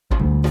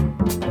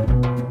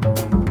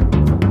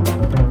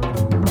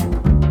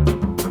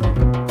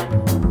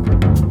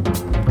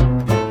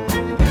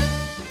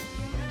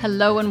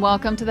Hello and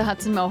welcome to the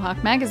Hudson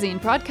Mohawk Magazine,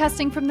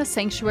 broadcasting from the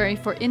Sanctuary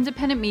for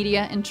Independent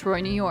Media in Troy,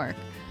 New York.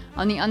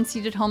 On the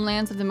unceded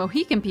homelands of the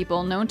Mohican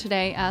people, known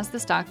today as the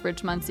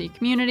Stockbridge-Munsee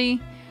community,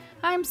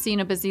 I'm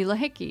Sina Bazila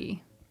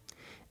Hickey.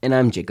 And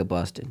I'm Jacob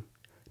Austin.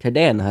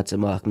 Today on the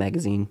Hudson Mohawk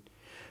Magazine,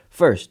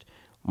 first,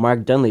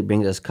 Mark Dunlea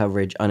brings us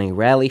coverage on a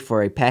rally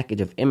for a package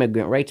of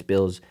immigrant rights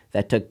bills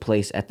that took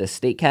place at the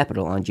state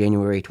capitol on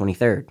January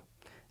 23rd.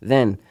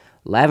 Then,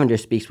 Lavender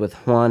speaks with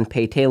Juan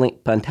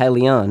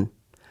Panteleon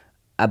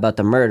about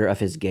the murder of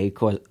his gay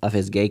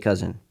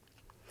cousin.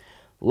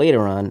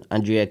 Later on,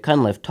 Andrea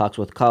Cunliffe talks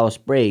with Carl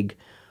Sprague,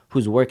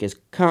 whose work is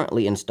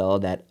currently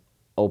installed at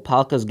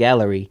Opalka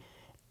Gallery,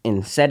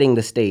 in setting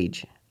the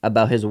stage,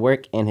 about his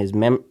work and his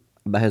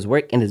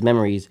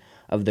memories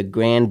of the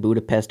Grand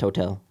Budapest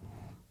Hotel.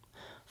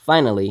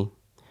 Finally,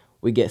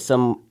 we get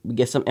some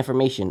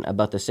information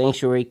about the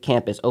Sanctuary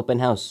Campus Open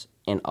House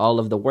and all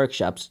of the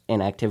workshops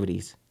and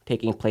activities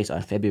taking place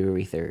on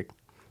February 3rd.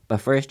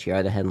 But first, here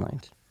are the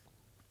headlines.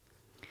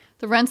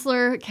 The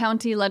Rensselaer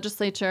County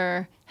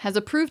Legislature has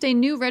approved a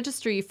new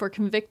registry for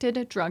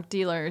convicted drug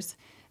dealers.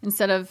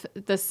 Instead of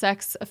the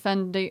sex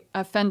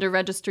offender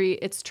registry,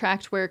 it's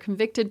tracked where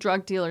convicted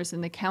drug dealers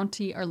in the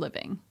county are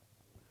living.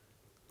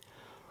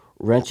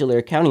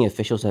 Rensselaer County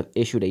officials have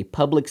issued a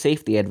public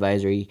safety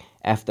advisory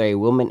after a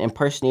woman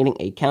impersonating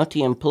a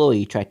county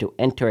employee tried to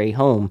enter a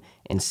home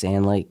in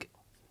Sand Lake.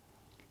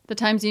 The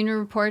Times-Union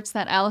reports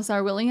that Alice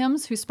R.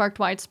 Williams, who sparked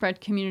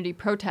widespread community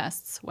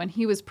protests when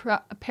he was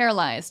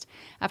paralyzed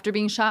after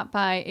being shot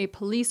by a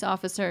police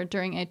officer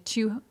during a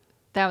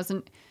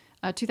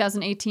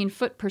 2018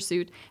 foot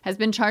pursuit, has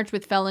been charged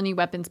with felony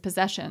weapons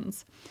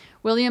possessions.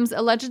 Williams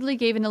allegedly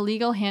gave an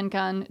illegal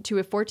handgun to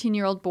a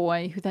 14-year-old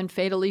boy who then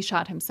fatally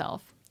shot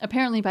himself,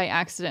 apparently by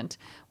accident,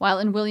 while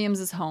in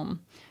Williams'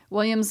 home.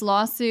 Williams'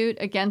 lawsuit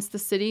against the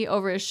city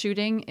over a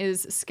shooting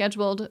is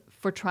scheduled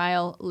for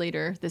trial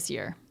later this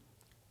year.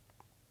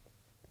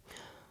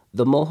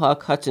 The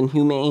Mohawk Hudson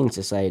Humane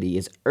Society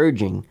is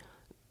urging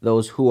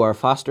those who are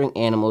fostering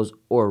animals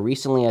or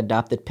recently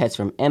adopted pets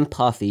from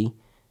Empathy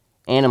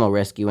Animal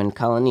Rescue and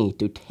Colony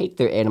to take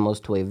their animals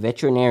to a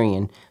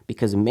veterinarian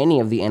because many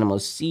of the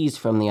animals seized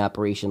from the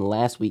operation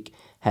last week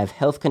have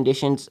health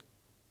conditions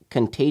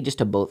contagious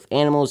to both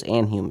animals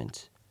and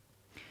humans.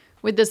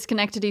 With the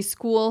Schenectady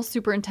school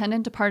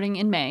superintendent departing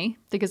in May,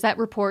 the Gazette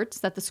reports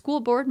that the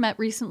school board met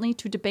recently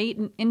to debate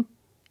an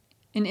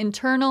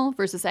internal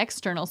versus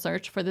external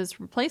search for this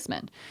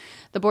replacement.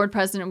 The board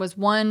president was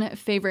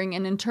favoring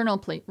an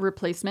internal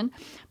replacement,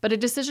 but a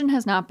decision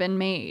has not been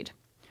made.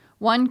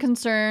 One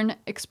concern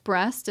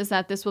expressed is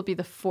that this will be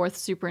the fourth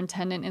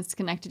superintendent in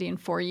Schenectady in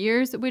 4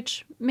 years,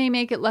 which may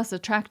make it less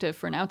attractive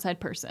for an outside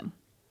person.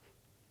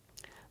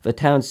 The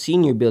town's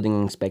senior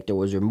building inspector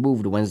was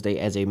removed Wednesday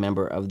as a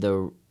member of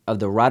the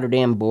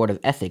Rotterdam Board of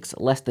Ethics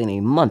less than a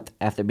month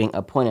after being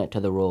appointed to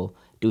the role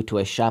due to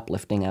a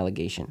shoplifting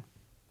allegation.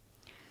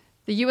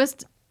 The U.S.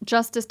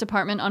 Justice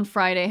Department on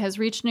Friday has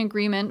reached an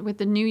agreement with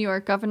the New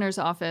York Governor's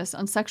Office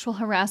on sexual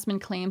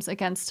harassment claims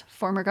against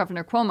former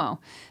Governor Cuomo.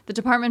 The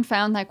department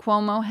found that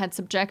Cuomo had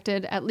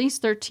subjected at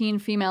least 13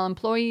 female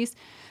employees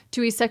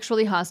to a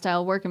sexually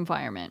hostile work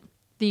environment.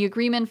 The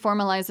agreement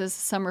formalizes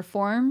some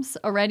reforms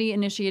already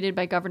initiated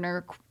by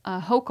Governor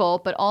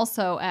Hochul, but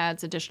also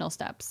adds additional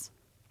steps.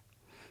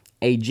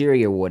 A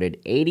jury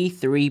awarded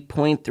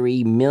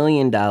 $83.3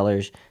 million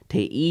to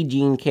E.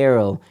 Jean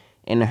Carroll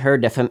in her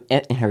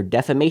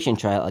defamation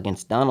trial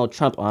against Donald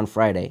Trump on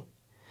Friday.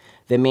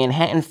 The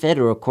Manhattan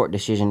federal court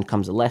decision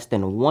comes less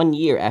than 1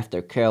 year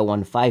after Carroll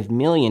won $5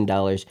 million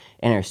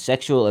in her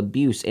sexual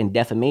abuse and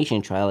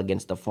defamation trial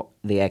against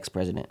the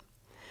ex-president.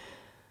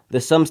 The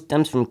sum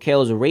stems from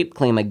Carroll's rape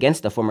claim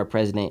against the former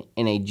president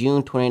in a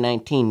June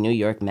 2019 New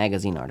York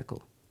Magazine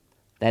article.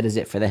 That is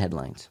it for the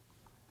headlines.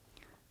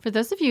 For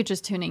those of you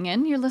just tuning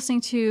in, you're listening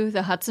to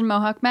the Hudson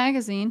Mohawk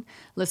Magazine,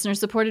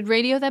 listener-supported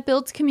radio that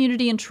builds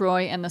community in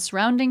Troy and the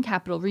surrounding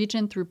capital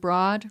region through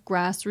broad,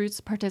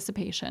 grassroots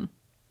participation.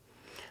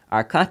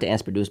 Our content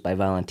is produced by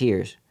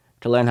volunteers.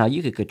 To learn how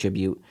you could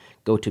contribute,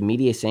 go to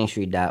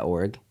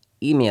mediasanctuary.org,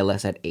 email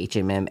us at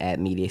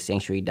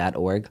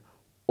hmm@mediasanctuary.org,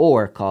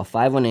 or call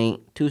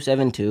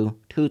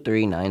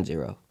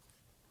 518-272-2390.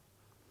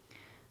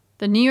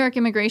 The New York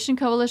Immigration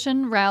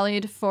Coalition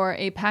rallied for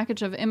a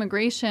package of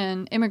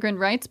immigrant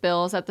rights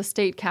bills at the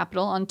state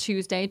capitol on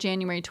Tuesday,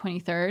 January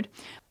 23rd.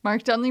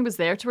 Mark Dunlea was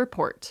there to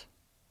report.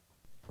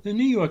 The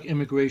New York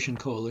Immigration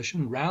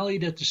Coalition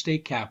rallied at the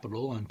state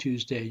capitol on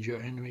Tuesday,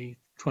 January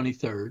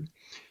 23rd.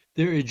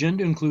 Their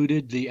agenda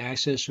included the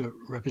Access to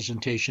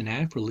Representation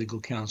Act for legal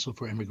counsel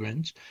for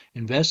immigrants,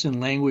 invest in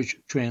language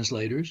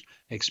translators,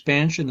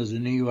 expansion of the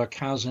New York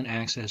Housing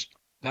Access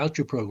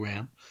Voucher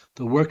Program,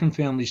 the Working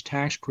Families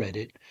Tax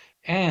Credit,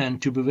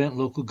 and to prevent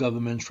local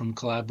governments from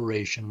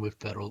collaboration with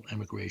federal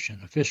immigration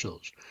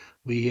officials.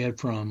 We heard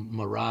from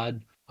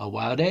Murad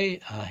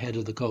Awade, head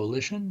of the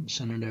coalition,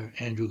 Senator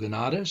Andrew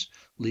Ganatas,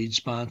 lead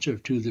sponsor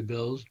of two of the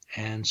bills,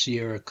 and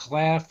Sierra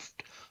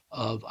Claft,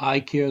 of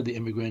iCare, the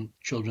Immigrant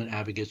Children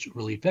Advocates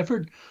Relief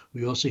Effort.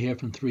 We also hear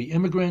from 3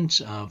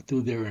 immigrants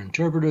through their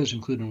interpreters,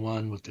 including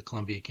one with the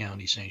Columbia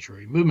County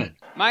Sanctuary Movement.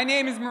 My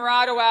name is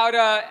Murad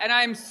Ouda, and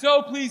I'm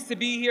so pleased to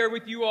be here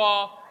with you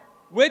all,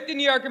 with the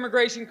New York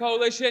Immigration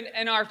Coalition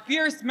and our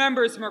fierce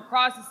members from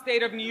across the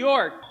state of New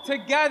York.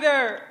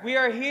 Together, we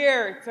are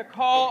here to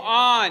call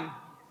on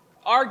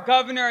our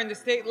governor and the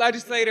state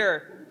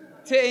legislator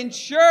to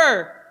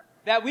ensure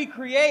that we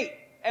create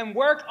and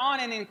work on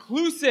an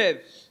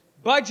inclusive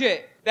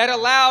budget that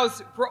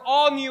allows for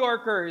all New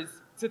Yorkers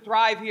to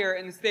thrive here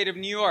in the state of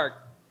New York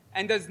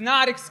and does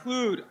not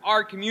exclude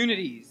our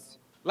communities.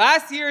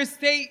 Last year's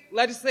state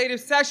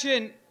legislative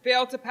session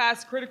failed to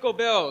pass critical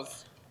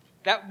bills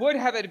that would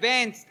have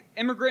advanced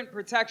immigrant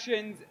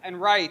protections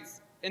and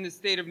rights in the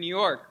state of New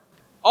York.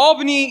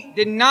 Albany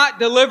did not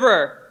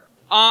deliver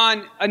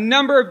on a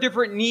number of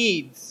different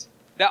needs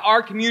that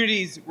our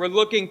communities were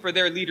looking for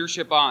their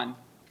leadership on.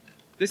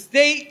 The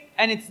state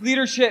and its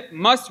leadership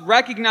must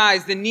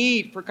recognize the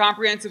need for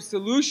comprehensive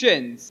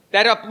solutions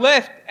that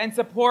uplift and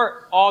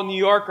support all New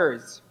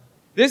Yorkers.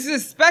 This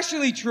is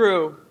especially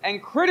true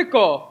and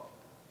critical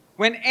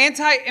when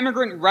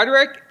anti-immigrant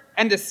rhetoric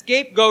and the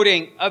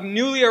scapegoating of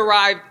newly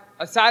arrived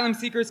asylum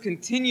seekers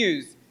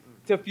continues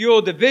to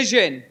fuel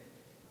division.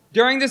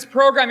 During this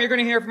program, you're going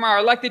to hear from our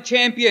elected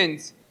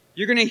champions.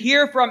 You're going to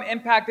hear from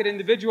impacted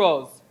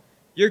individuals.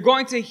 You're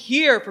going to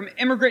hear from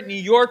immigrant New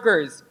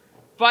Yorkers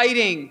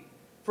fighting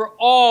for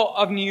all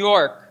of New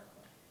York.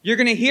 You're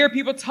going to hear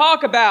people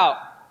talk about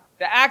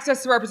the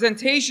Access to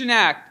Representation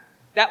Act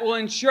that will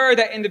ensure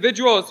that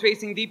individuals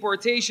facing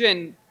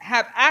deportation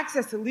have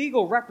access to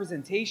legal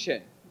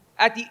representation.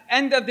 At the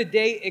end of the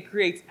day, it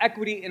creates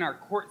equity in our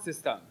court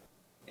system.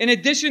 In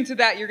addition to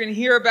that, you're going to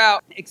hear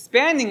about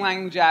expanding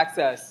language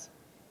access,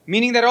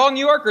 meaning that all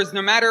New Yorkers,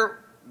 no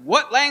matter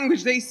what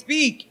language they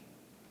speak,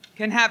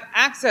 can have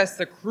access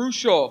to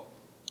crucial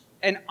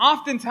and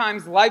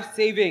oftentimes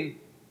life-saving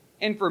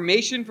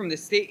information from the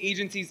state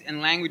agencies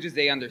in languages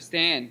they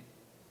understand.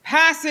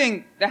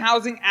 Passing the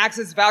Housing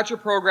Access Voucher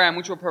Program,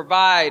 which will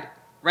provide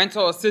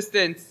rental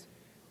assistance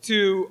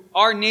to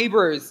our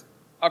neighbors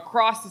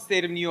across the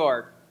state of New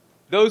York,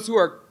 those who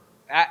are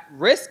at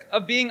risk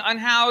of being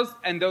unhoused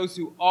and those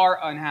who are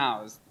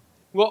unhoused.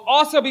 We'll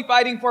also be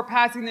fighting for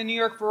passing the New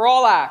York For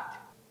All Act,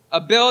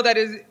 a bill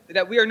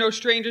that we are no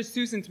strangers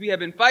to since we have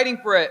been fighting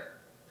for it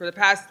for the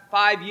past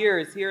 5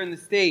 years here in the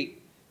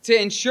state, to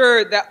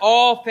ensure that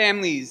all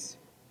families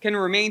can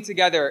remain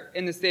together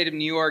in the state of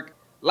New York.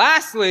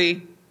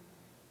 Lastly,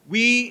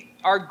 we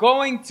are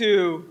going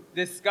to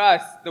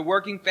discuss the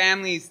Working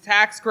Families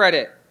Tax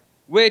Credit,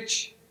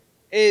 which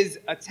is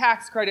a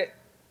tax credit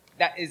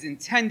that is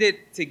intended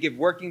to give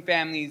working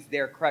families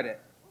their credit.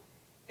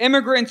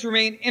 Immigrants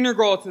remain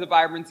integral to the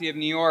vibrancy of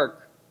New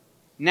York.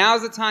 Now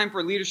is the time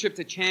for leadership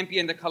to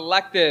champion the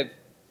collective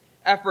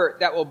effort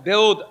that will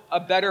build a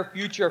better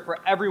future for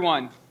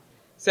everyone.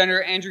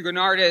 Senator Andrew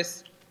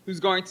Gennardis, who's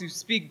going to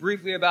speak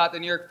briefly about the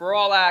New York For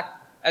All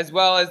Act, as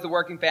well as the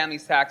Working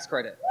Families Tax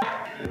Credit.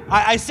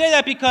 I say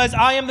that because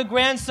I am the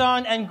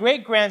grandson and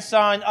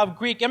great-grandson of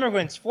Greek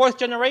immigrants, 4th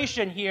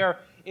generation here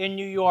in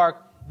New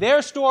York.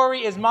 Their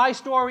story is my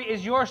story,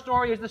 is your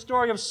story, is the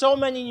story of so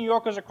many New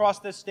Yorkers across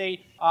this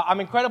state. I'm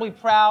incredibly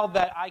proud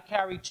that I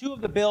carry 2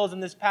 of the bills in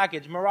this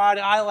package. Murad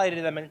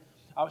highlighted them and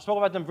spoke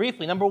about them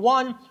briefly. Number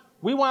 1,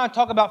 we want to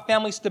talk about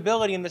family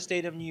stability in the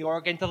state of New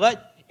York and to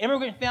let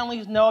immigrant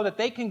families know that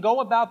they can go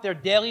about their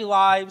daily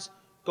lives,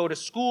 go to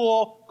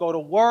school, go to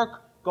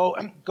work, go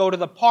to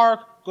the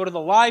park, go to the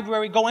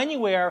library, go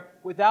anywhere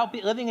without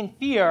living in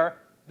fear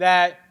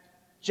that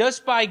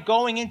just by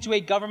going into a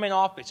government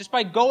office, just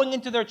by going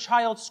into their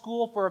child's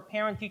school for a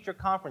parent-teacher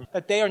conference,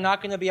 that they are not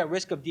going to be at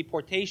risk of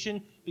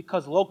deportation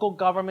because local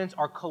governments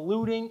are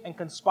colluding and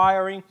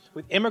conspiring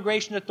with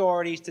immigration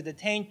authorities to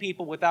detain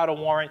people without a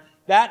warrant.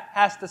 That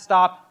has to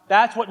stop.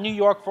 That's what New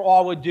York For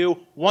All would do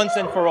once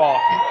and for all.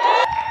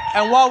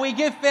 And while we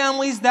give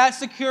families that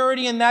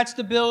security and that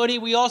stability,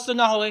 we also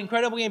know how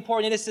incredibly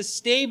important it is to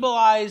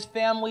stabilize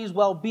families'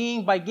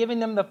 well-being by giving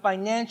them the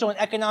financial and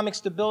economic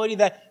stability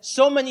that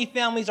so many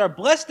families are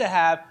blessed to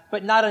have,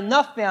 but not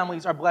enough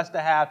families are blessed to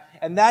have.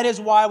 And that is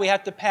why we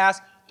have to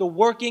pass the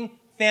Working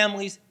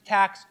Families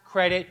Tax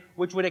Credit,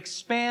 which would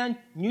expand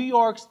New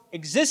York's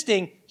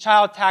existing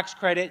child tax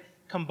credit,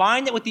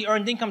 combine it with the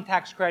Earned Income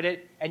Tax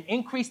Credit, and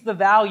increase the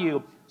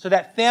value so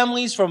that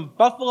families from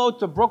Buffalo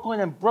to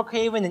Brooklyn and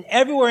Brookhaven and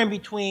everywhere in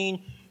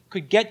between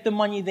could get the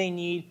money they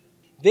need.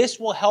 This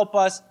will help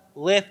us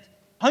lift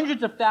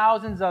hundreds of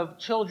thousands of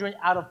children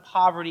out of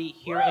poverty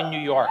here in New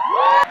York.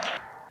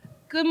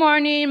 Good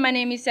morning. My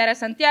name is Sarah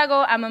Santiago.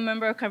 I'm a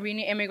member of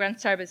Cabrini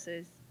Immigrant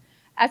Services.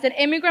 As an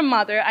immigrant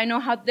mother, I know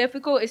how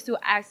difficult it is to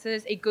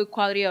access a good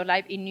quality of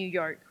life in New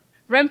York.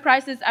 Rent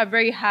prices are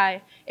very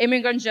high.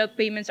 Immigrant job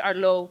payments are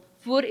low.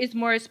 Food is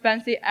more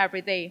expensive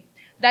every day.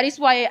 That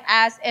is why I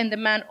ask and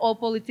demand all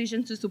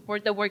politicians to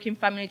support the Working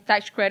Family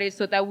Tax Credit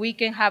so that we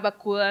can have a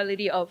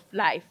quality of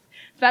life.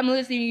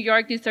 Families in New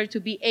York deserve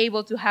to be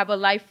able to have a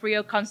life free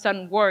of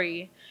constant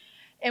worry.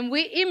 And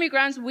we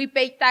immigrants, we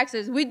pay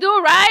taxes. We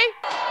do, right?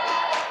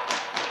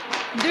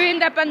 During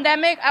the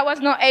pandemic, I was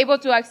not able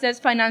to access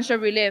financial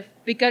relief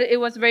because it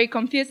was very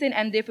confusing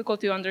and difficult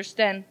to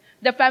understand.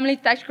 The family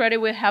tax credit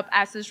will help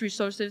access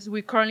resources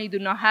we currently do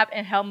not have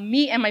and help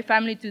me and my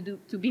family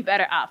to be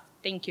better off.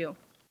 Thank you.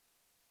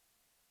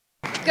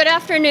 Good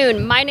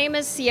afternoon. My name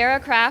is Sierra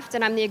Kraft,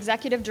 and I'm the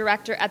Executive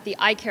Director at the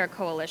iCare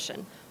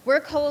Coalition. We're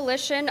a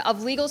coalition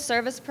of legal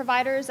service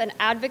providers and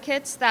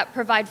advocates that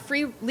provide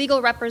free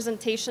legal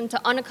representation to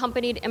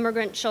unaccompanied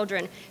immigrant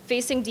children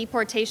facing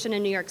deportation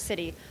in New York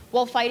City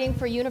while fighting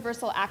for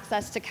universal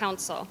access to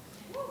counsel.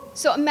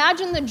 So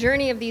imagine the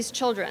journey of these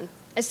children,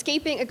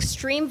 escaping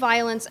extreme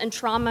violence and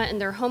trauma in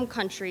their home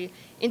country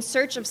in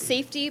search of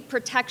safety,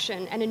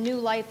 protection, and a new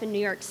life in New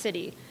York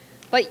City.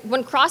 But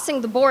when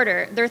crossing the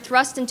border, they're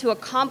thrust into a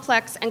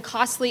complex and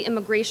costly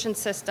immigration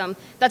system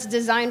that's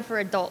designed for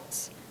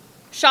adults.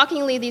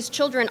 Shockingly, these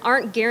children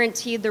aren't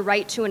guaranteed the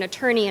right to an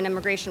attorney in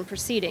immigration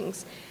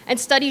proceedings. And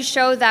studies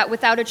show that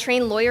without a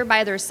trained lawyer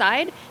by their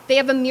side, they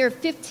have a mere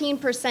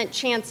 15%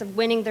 chance of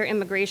winning their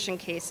immigration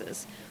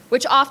cases,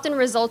 which often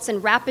results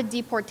in rapid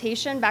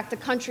deportation back to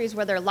countries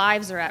where their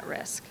lives are at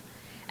risk.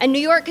 And New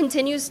York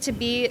continues to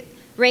be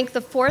ranked the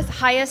 4th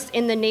highest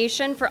in the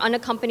nation for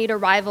unaccompanied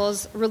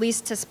arrivals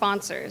released to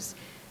sponsors.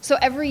 So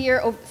every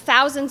year,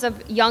 thousands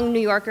of young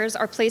New Yorkers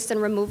are placed in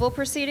removal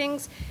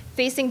proceedings,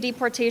 facing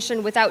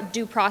deportation without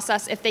due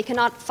process if they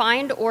cannot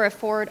find or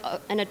afford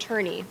an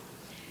attorney.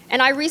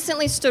 And I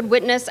recently stood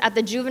witness at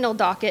the juvenile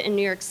docket in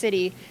New York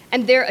City,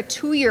 and there a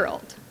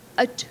two-year-old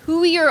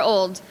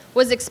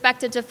was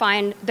expected to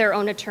find their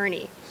own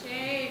attorney.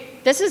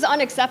 This is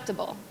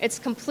unacceptable. It's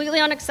completely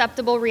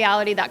unacceptable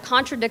reality that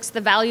contradicts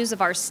the values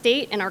of our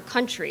state and our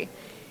country.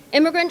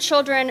 Immigrant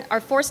children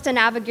are forced to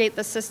navigate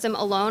the system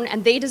alone,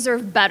 and they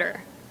deserve better.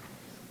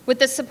 With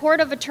the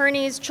support of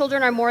attorneys,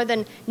 children are more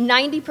than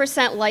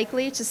 90%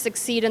 likely to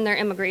succeed in their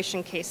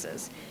immigration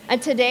cases.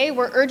 And today,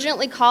 we're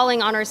urgently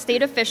calling on our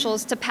state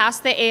officials to pass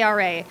the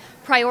ARA,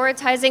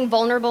 prioritizing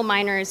vulnerable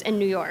minors in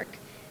New York.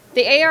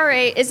 The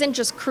ARA isn't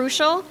just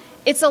crucial,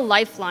 it's a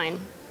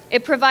lifeline.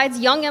 It provides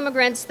young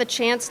immigrants the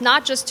chance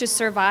not just to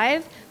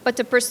survive, but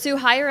to pursue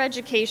higher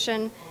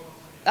education,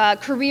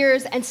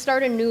 careers, and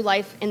start a new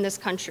life in this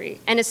country,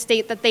 and a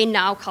state that they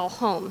now call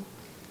home.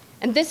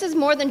 And this is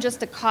more than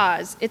just a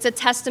cause, it's a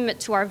testament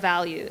to our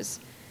values.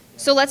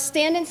 So let's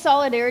stand in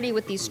solidarity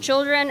with these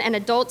children and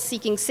adults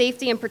seeking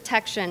safety and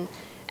protection,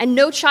 and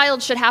no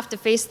child should have to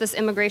face this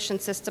immigration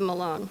system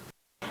alone.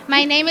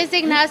 My name is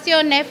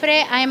Ignacio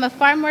Nefre. I am a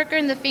farm worker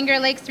in the Finger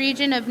Lakes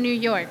region of New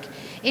York.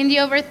 In the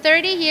over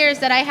 30 years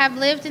that I have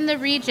lived in the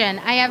region,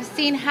 I have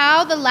seen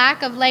how the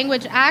lack of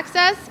language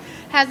access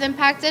has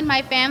impacted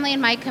my family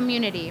and my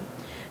community.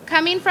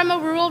 Coming from a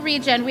rural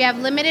region, we have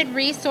limited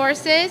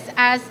resources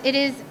as it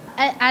is,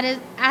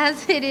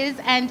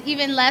 and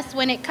even less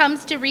when it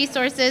comes to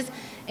resources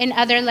in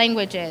other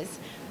languages.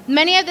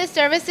 Many of the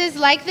services,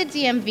 like the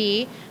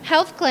DMV,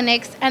 health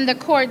clinics, and the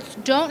courts,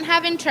 don't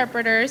have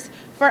interpreters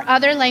for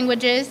other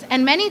languages,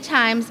 and many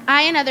times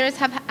I and others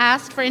have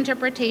asked for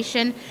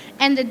interpretation,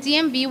 and the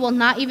DMV will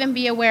not even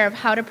be aware of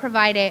how to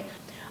provide it.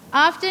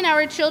 Often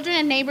our children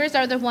and neighbors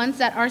are the ones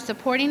that are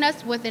supporting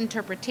us with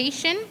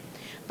interpretation,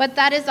 but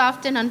that is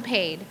often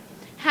unpaid.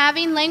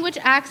 Having language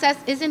access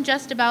isn't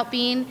just about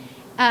being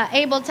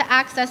able to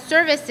access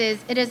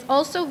services, it is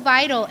also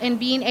vital in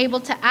being able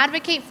to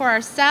advocate for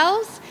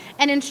ourselves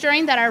and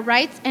ensuring that our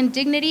rights and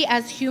dignity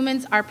as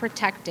humans are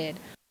protected.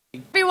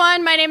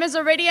 Everyone, my name is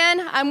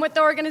Iridian. I'm with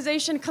the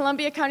organization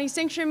Columbia County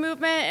Sanctuary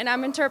Movement, and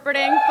I'm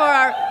interpreting for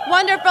our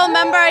wonderful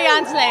member,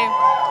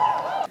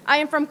 Ayantle. I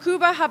am from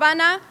Cuba,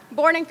 Havana,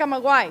 born in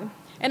Camagüey,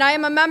 and I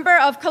am a member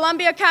of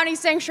Columbia County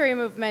Sanctuary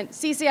Movement,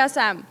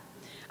 CCSM.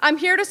 I'm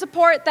here to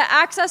support the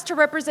Access to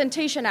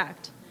Representation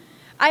Act.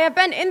 I have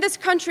been in this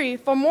country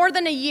for more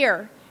than a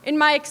year. In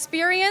my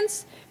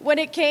experience, when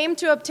it came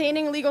to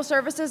obtaining legal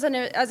services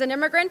as an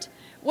immigrant,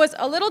 was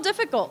a little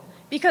difficult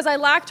because I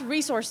lacked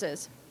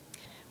resources.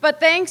 But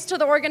thanks to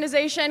the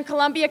organization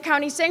Columbia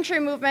County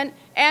Sanctuary Movement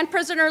and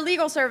Prisoner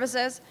Legal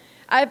Services,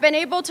 I've been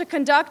able to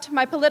conduct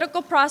my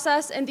political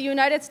process in the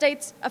United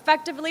States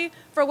effectively,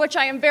 for which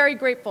I am very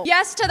grateful.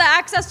 Yes to the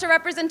Access to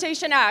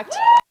Representation Act.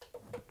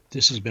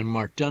 This has been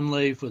Mark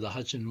Dunlea for the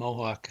Hudson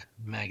Mohawk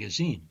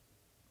Magazine.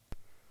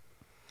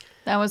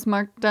 That was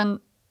Mark Dunlea's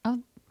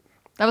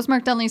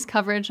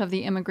coverage of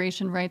the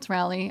Immigration Rights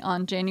Rally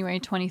on January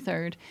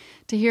 23rd.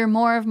 To hear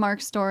more of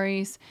Mark's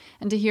stories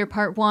and to hear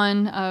part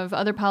 1 of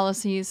other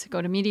policies,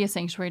 go to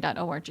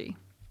mediasanctuary.org.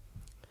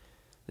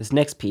 This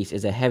next piece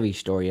is a heavy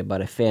story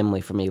about a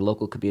family from a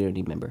local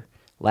community member.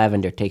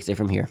 Lavender takes it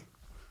from here.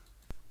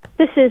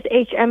 This is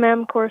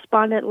HMM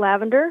correspondent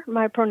Lavender.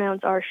 My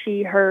pronouns are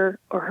she, her,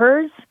 or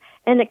hers.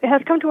 And it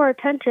has come to our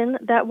attention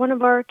that one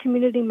of our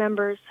community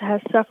members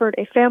has suffered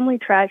a family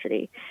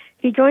tragedy.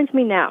 He joins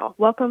me now.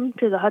 Welcome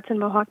to the Hudson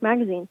Mohawk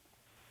Magazine.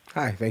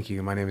 Hi, thank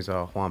you. My name is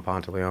Juan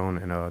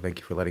Panteleon, and thank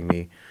you for letting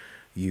me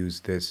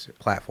use this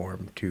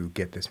platform to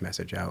get this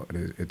message out.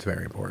 It's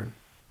very important.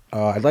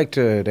 I'd like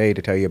today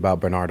to tell you about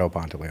Bernardo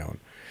Panteleon.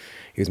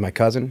 He was my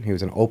cousin. He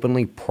was an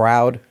openly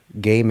proud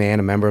gay man,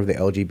 a member of the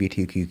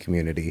LGBTQ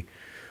community,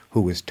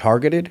 who was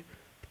targeted,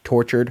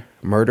 tortured,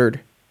 murdered,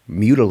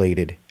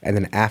 mutilated, and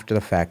then after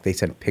the fact, they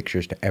sent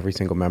pictures to every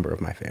single member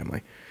of my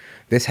family.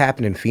 This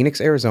happened in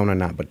Phoenix, Arizona,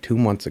 not but 2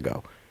 months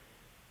ago.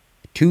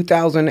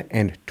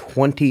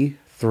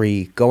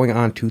 2023, going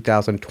on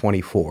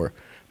 2024,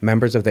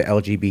 members of the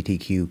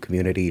LGBTQ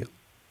community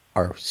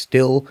are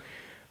still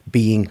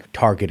being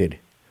targeted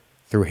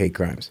through hate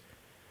crimes.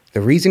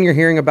 The reason you're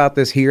hearing about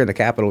this here in the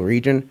Capital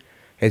Region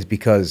is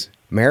because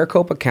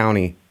Maricopa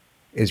County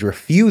is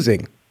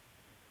refusing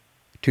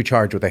to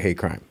charge with a hate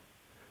crime.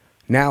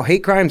 Now,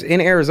 hate crimes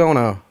in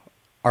Arizona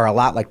are a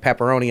lot like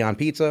pepperoni on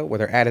pizza, where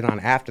they're added on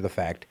after the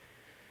fact.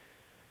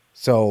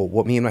 So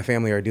what me and my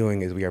family are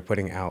doing is we are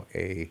putting out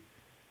a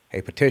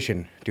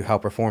petition to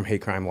help reform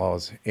hate crime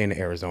laws in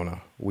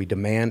Arizona. We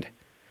demand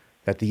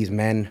that these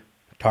men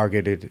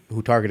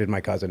who targeted my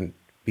cousin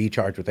be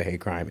charged with a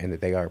hate crime and that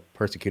they are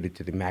persecuted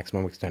to the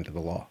maximum extent of the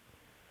law.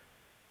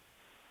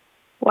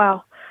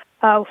 Wow.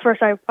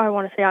 First, I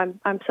want to say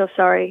I'm so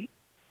sorry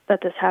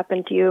that this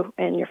happened to you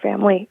and your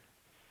family.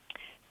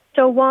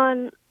 So,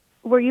 Juan,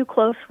 were you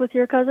close with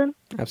your cousin?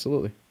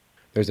 Absolutely.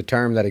 There's a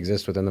term that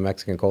exists within the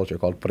Mexican culture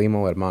called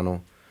primo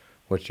hermano,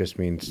 which just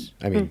means,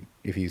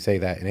 if you say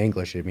that in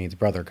English, it means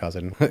brother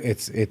cousin.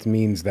 It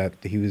means that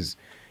he was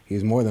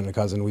more than a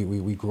cousin.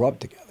 We grew up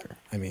together.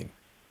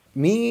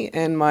 Me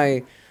and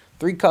my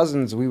 3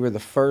 cousins, we were the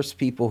first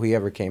people he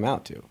ever came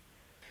out to.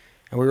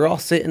 And we were all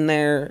sitting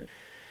there.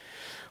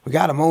 We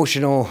got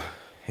emotional.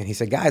 And he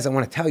said, guys, I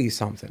want to tell you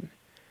something.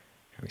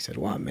 And we said,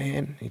 what,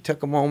 man? He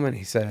took a moment.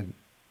 He said,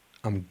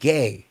 I'm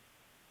gay.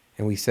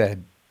 And we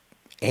said,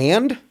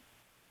 and?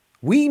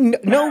 We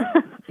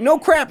no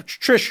crap,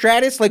 Trish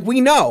Stratus.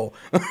 We know.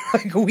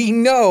 We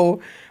know.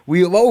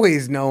 We've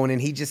always known.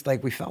 And he just,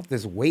 we felt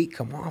this weight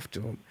come off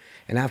to him.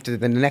 And after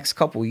the next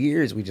couple of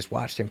years, we just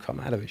watched him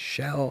come out of his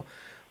shell.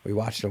 We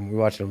watched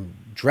him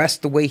dress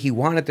the way he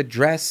wanted to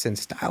dress and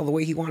style the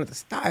way he wanted to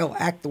style,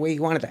 act the way he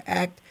wanted to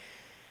act.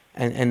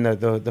 And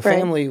the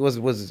family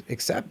was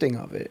accepting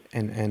of it.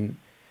 And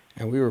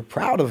we were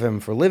proud of him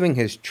for living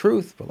his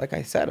truth. But like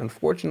I said,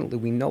 unfortunately,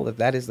 we know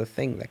that is the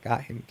thing that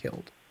got him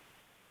killed.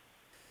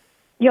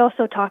 You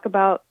also talk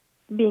about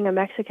being a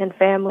Mexican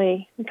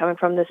family, coming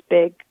from this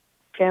big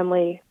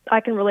family. I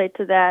can relate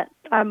to that.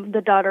 I'm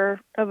the daughter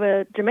of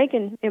a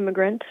Jamaican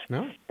immigrant,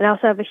 and I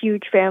also have a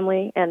huge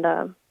family. And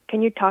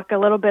can you talk a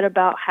little bit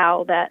about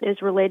how that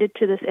is related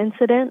to this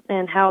incident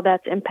and how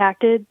that's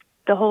impacted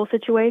the whole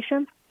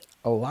situation?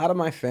 A lot of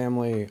my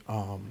family,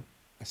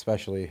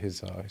 especially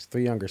his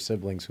 3 younger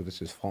siblings, who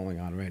this is falling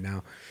on right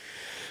now,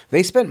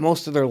 they spent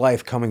most of their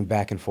life coming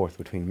back and forth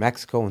between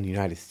Mexico and the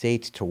United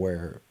States, to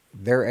where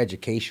their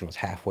education was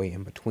halfway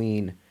in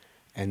between,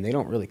 and they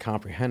don't really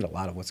comprehend a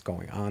lot of what's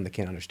going on. They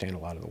can't understand a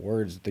lot of the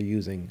words that they're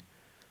using.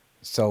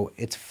 So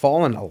it's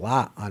fallen a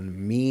lot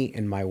on me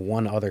and my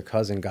one other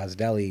cousin,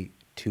 Gazdelli,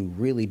 to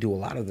really do a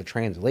lot of the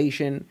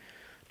translation,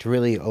 to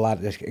really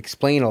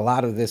explain a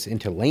lot of this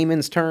into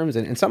layman's terms.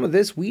 And some of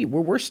this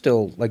we're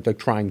still like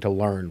trying to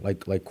learn,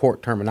 like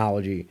court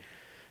terminology,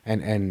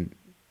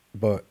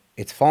 but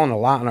it's fallen a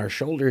lot on our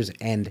shoulders,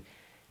 and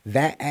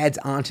that adds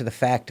on to the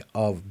fact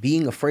of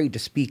being afraid to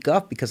speak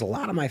up, because a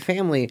lot of my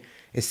family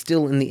is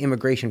still in the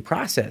immigration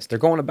process. They're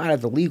going about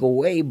it the legal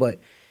way, but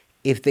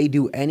if they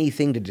do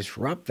anything to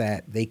disrupt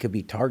that, they could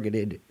be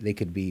targeted. They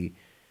could be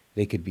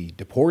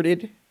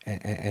deported,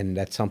 and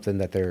that's something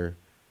that they're,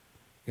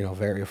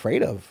 very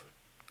afraid of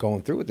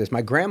going through with this.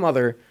 My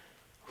grandmother,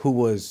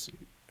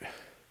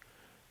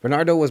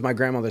 Bernardo was my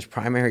grandmother's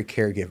primary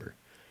caregiver.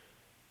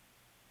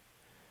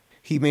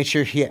 He made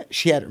sure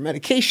she had her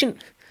medication.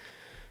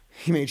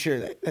 He made sure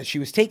that she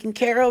was taken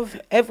care of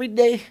every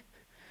day.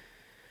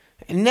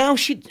 And now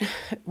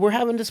we're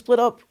having to split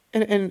up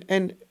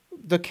and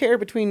the care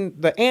between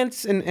the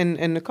aunts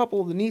and a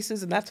couple of the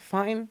nieces, and that's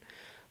fine.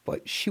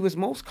 But she was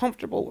most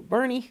comfortable with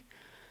Bernie.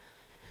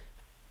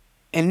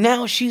 And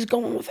now she's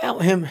going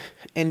without him.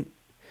 And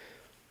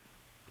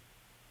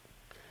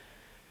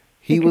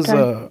he was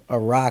a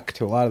rock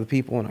to a lot of the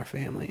people in our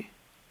family.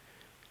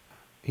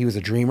 He was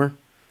a dreamer.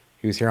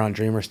 He was here on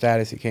dreamer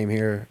status. He came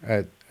here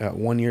at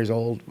 1 year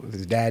old with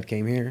his dad,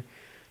 came here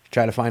to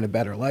try to find a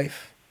better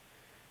life.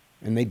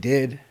 And they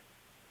did.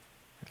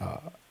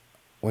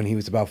 When he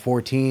was about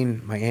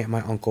 14, my aunt and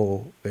my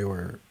uncle, they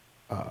were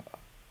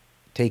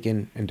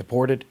taken and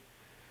deported.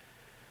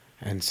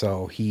 And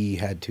so he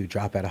had to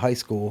drop out of high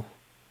school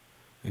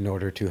in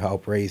order to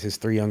help raise his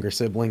 3 younger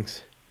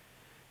siblings.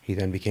 He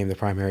then became the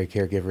primary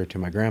caregiver to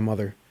my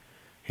grandmother,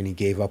 and he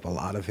gave up a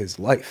lot of his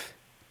life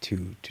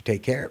to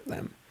take care of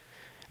them.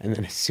 And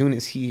then as soon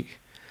as he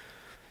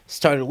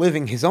started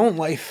living his own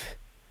life,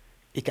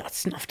 it got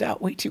snuffed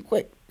out way too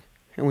quick.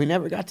 And we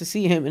never got to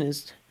see him in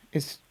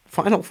his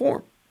final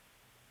form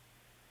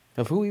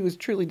of who he was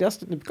truly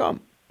destined to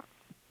become.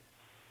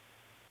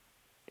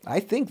 I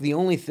think the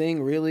only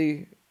thing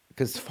really,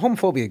 because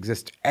homophobia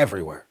exists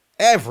everywhere.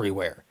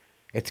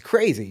 It's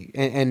crazy.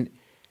 And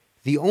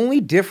The only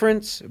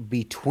difference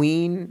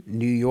between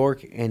New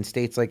York and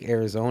states like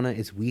Arizona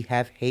is we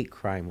have hate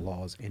crime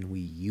laws and we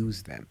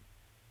use them.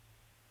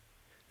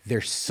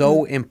 They're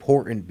so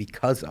important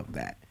because of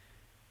that.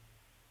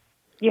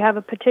 You have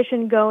a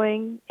petition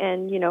going,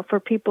 and, for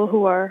people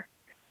who are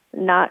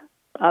not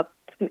up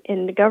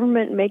in the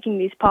government making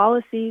these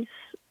policies,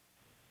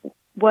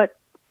 what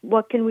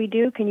can we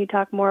do? Can you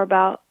talk more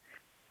about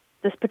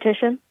this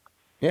petition?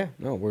 Yeah,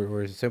 no,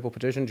 we're a simple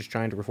petition just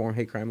trying to reform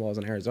hate crime laws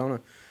in Arizona,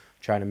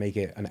 trying to make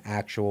it an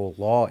actual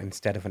law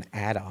instead of an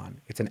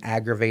add-on. It's an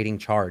aggravating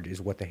charge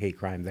is what the hate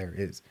crime there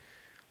is,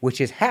 which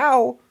is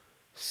how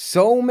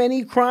so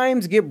many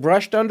crimes get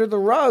brushed under the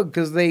rug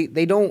because they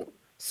don't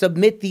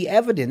submit the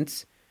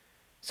evidence,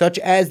 such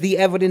as the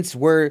evidence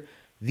where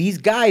these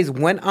guys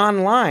went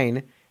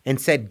online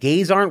and said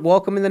gays aren't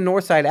welcome in the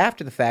North Side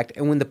after the fact.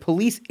 And when the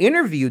police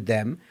interviewed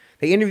them,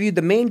 they interviewed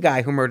the main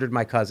guy who murdered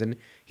my cousin.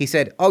 He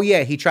said, "Oh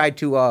yeah, he tried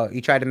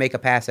to make a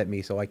pass at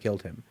me, so I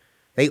killed him."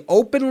 They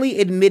openly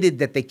admitted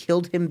that they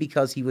killed him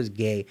because he was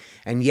gay,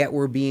 and yet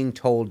we're being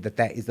told that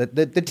is the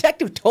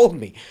detective told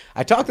me.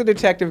 I talked to the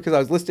detective because I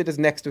was listed as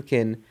next of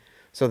kin,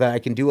 so that I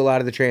can do a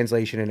lot of the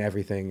translation and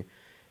everything.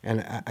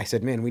 And I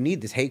said, "Man, we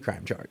need this hate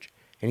crime charge."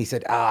 And he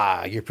said,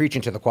 "You're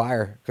preaching to the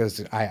choir,"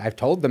 because I've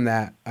told them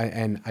that,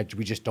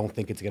 we just don't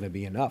think it's going to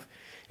be enough.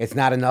 It's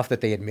not enough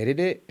that they admitted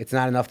it. It's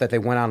not enough that they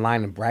went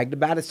online and bragged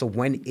about it. So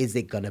when is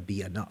it going to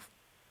be enough?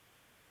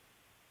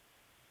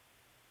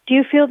 Do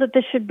you feel that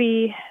this should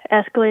be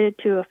escalated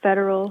to a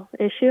federal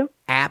issue?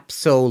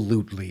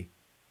 Absolutely.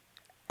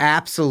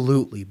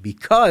 Absolutely.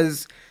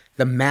 Because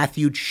the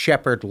Matthew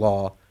Shepard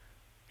law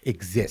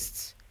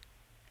exists.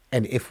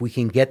 And if we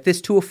can get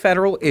this to a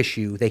federal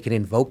issue, they can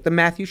invoke the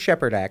Matthew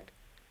Shepard Act,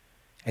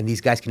 and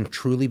these guys can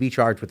truly be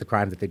charged with the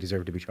crime that they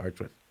deserve to be charged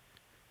with.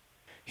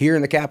 Here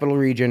in the capital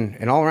region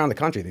and all around the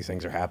country, these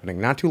things are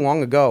happening. Not too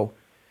long ago,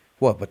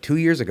 but 2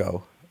 years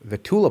ago, the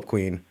Tulip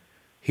Queen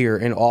here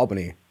in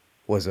Albany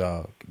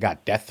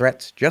got death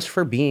threats just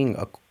for being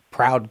a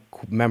proud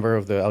member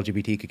of the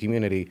LGBTQ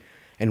community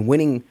and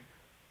winning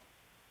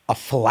a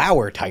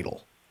flower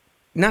title.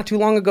 Not too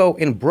long ago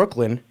in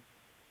Brooklyn,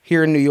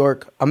 here in New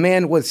York, a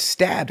man was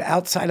stabbed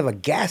outside of a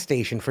gas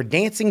station for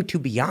dancing to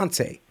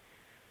Beyonce.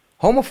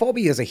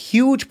 Homophobia is a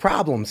huge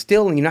problem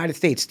still in the United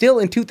States, still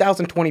in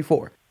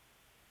 2024.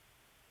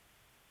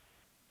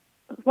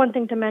 One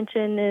thing to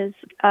mention is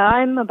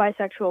I'm a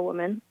bisexual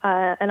woman,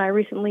 and I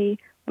recently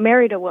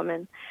married a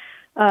woman.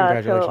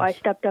 So I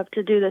stepped up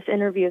to do this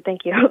interview.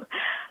 Thank you.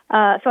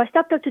 So I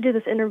stepped up to do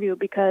this interview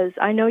because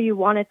I know you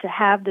wanted to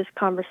have this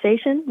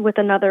conversation with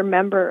another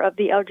member of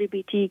the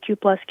LGBTQ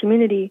plus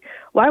community.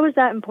 Why was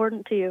that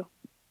important to you?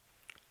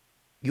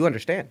 You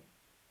understand.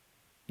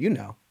 You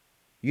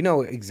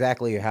know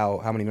exactly how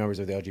many members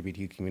of the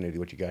LGBT community,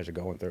 what you guys are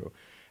going through.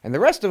 And the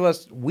rest of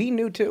us, we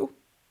knew too,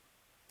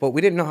 but we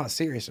didn't know how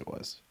serious it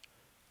was.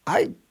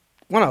 I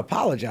want to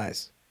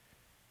apologize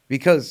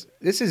because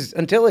this is,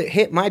 until it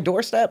hit my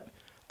doorstep,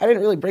 I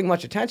didn't really bring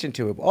much attention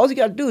to it. But all you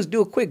got to do is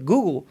do a quick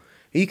Google,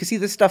 and you can see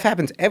this stuff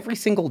happens every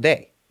single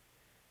day.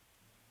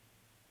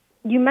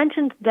 You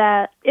mentioned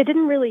that it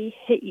didn't really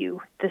hit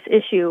you, this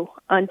issue,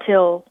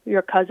 until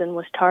your cousin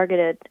was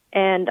targeted.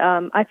 And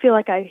I feel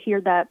like I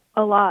hear that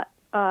a lot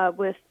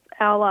with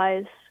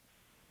allies,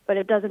 but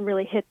it doesn't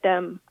really hit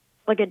them.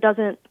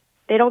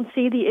 They don't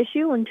see the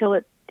issue until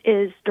it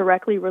is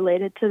directly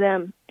related to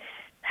them.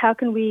 How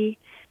can we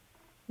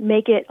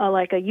make it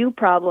like a you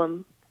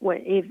problem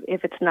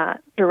if it's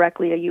not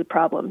directly a you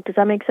problem? Does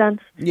that make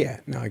sense? Yeah,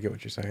 no, I get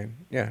what you're saying.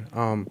 Yeah,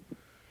 I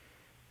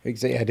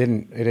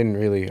didn't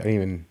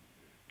even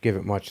give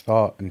it much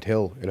thought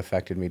until it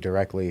affected me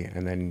directly,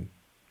 and then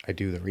I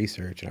do the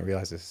research and I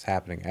realize this is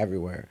happening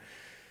everywhere.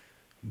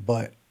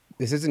 But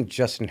this isn't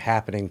just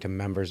happening to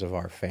members of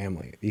our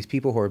family. These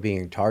people who are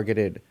being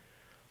targeted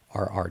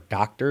are our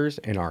doctors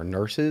and our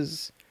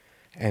nurses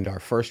and our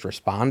first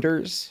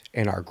responders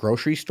and our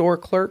grocery store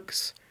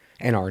clerks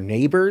and our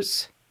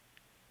neighbors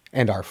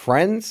and our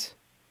friends.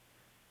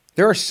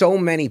 There are so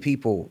many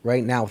people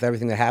right now with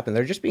everything that happened.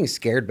 They're just being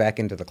scared back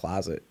into the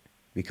closet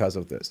because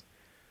of this.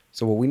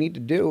 So what we need to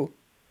do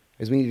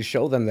is we need to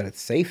show them that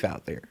it's safe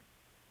out there,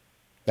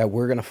 that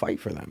we're going to fight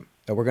for them,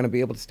 that we're going to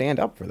be able to stand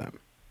up for them.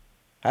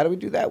 How do we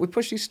do that? We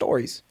push these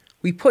stories.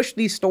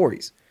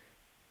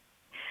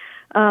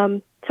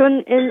 So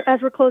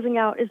as we're closing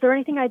out, is there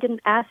anything I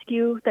didn't ask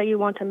you that you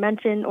want to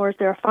mention, or is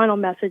there a final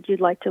message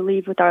you'd like to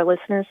leave with our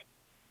listeners?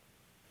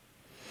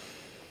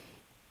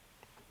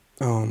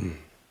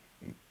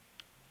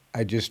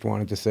 I just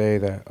wanted to say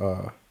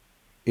that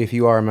if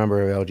you are a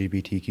member of the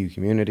LGBTQ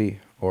community,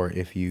 or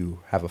if you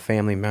have a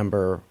family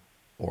member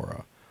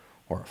or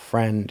a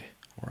friend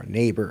or a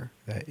neighbor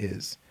that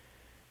is,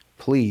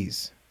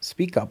 please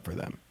speak up for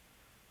them,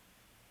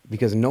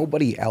 because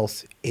nobody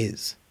else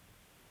is.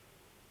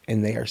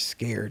 And they are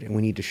scared, and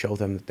we need to show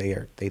them that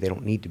they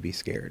don't need to be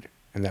scared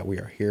and that we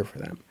are here for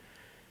them.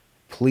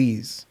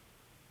 Please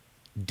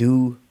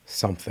do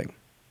something.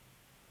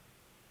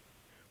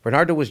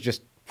 Bernardo was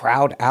just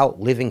proud out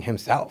living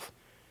himself.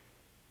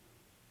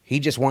 He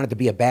just wanted to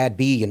be a bad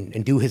bee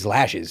and do his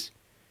lashes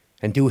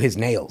and do his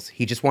nails.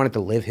 He just wanted to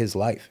live his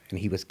life, and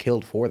he was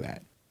killed for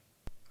that.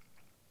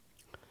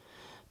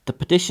 The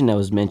petition that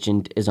was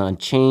mentioned is on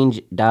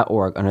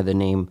change.org under the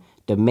name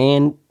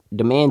Demand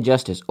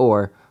Justice,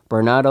 or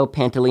Bernardo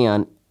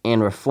Panteleon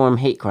and Reform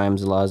Hate Crime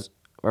Laws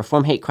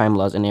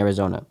in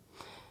Arizona.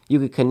 You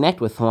can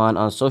connect with Juan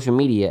on social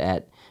media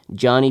at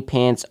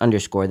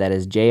JohnnyPants_, that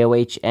is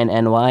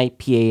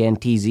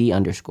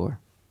JOHNNYPANTZ_.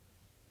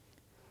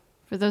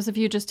 For those of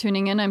you just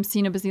tuning in, I'm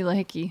Sina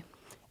Bazila-Hickey.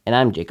 And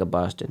I'm Jacob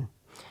Boston.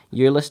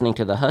 You're listening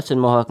to the Hudson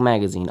Mohawk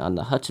Magazine on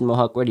the Hudson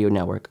Mohawk Radio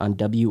Network on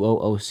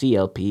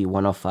WOOCLP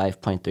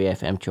 105.3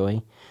 FM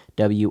Troy,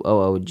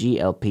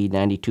 WOOGLP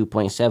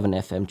 92.7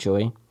 FM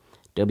Troy,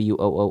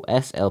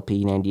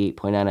 WOOSLP 98.9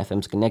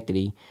 FM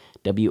Schenectady,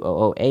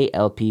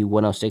 WOOALP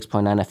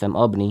 106.9 FM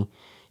Albany,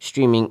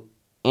 streaming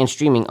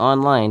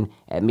online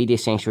at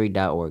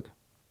MediaSanctuary.org.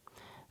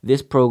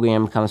 This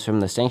program comes from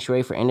the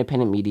Sanctuary for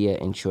Independent Media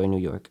in Troy, New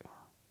York.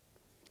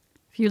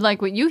 If you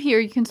like what you hear,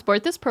 you can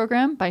support this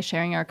program by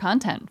sharing our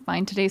content.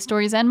 Find today's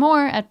stories and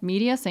more at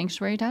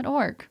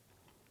MediaSanctuary.org.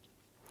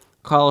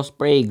 Carl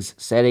Sprague's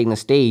Setting the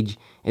Stage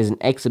is an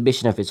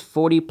exhibition of his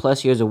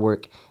 40-plus years of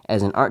work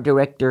as an art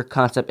director,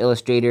 concept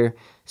illustrator,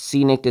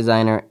 scenic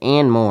designer,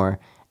 and more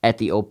at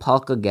the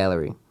Opalka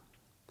Gallery.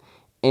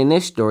 In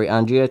this story,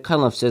 Andrea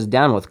Cunliffe sits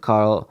down with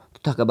Carl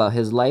to talk about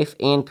his life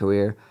and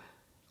career,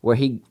 where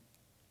he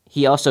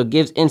also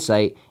gives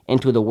insight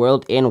into the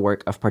world and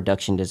work of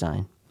production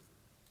design.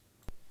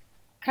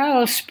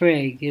 Carl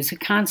Sprague is a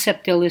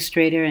concept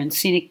illustrator and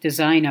scenic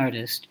design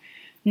artist,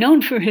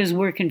 known for his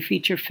work in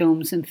feature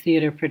films and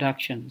theater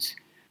productions.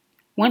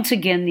 Once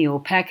again, the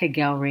Opalka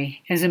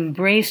Gallery has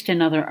embraced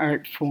another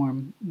art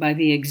form by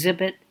the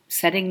exhibit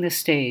Setting the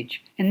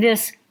Stage, and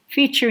this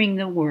featuring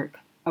the work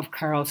of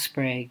Carl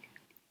Sprague.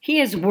 He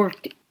has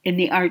worked in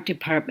the art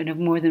department of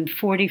more than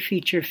 40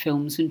 feature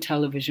films and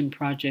television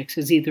projects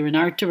as either an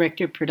art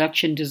director,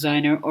 production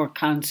designer, or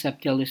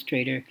concept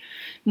illustrator.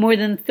 More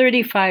than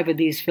 35 of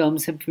these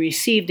films have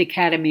received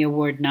Academy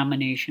Award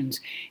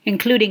nominations,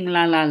 including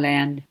La La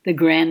Land, The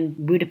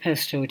Grand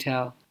Budapest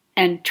Hotel,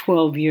 and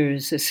 12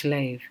 Years a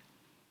Slave.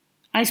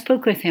 I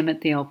spoke with him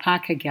at the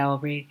Opalka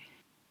Gallery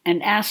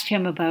and asked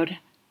him about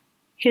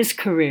his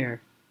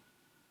career.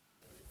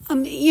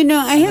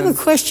 I have a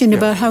question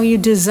about how you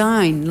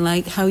design,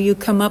 like how you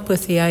come up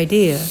with the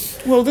idea.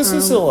 Well, this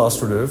is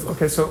illustrative.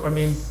 Okay, so,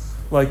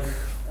 like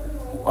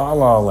La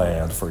La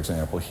Land, for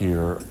example,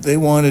 here, they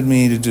wanted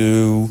me to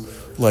do,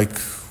 like,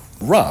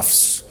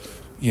 roughs,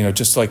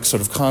 just like sort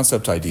of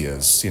concept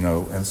ideas,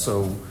 and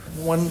so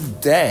one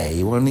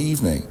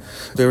evening,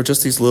 there were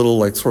just these little,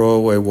 like,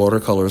 throwaway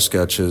watercolor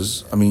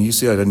sketches. You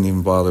see, I didn't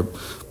even bother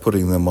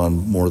putting them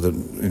on more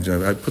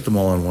than, I put them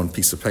all on one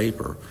piece of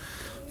paper.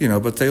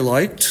 But they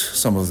liked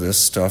some of this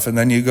stuff. And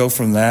then you go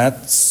from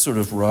that sort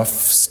of rough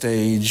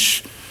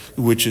stage,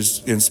 which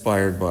is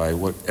inspired by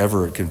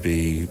whatever it can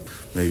be.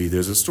 Maybe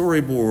there's a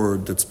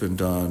storyboard that's been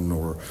done,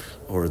 or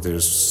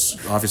there's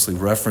obviously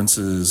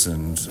references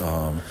and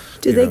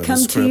do they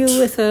come to you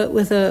with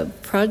a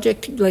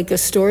project, like a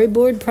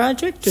storyboard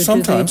project? Or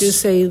sometimes. Do they just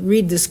say,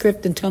 read the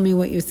script and tell me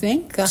what you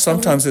think?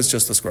 Sometimes it's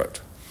just the script.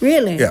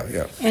 Really?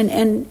 Yeah.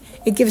 And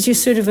it gives you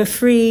sort of a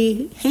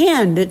free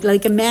hand at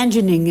like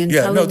imagining and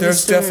telling the story.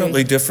 There's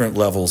definitely different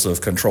levels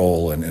of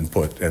control and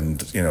input,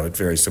 and it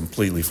varies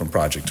completely from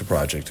project to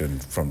project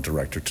and from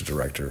director to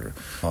director.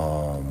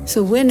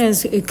 So when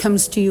it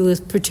comes to you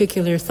with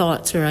particular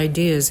thoughts or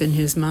ideas in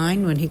his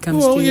mind when he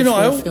comes to you for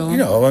a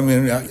film?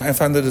 I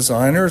find the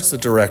designer, it's the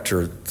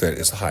director that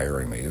is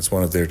hiring me. It's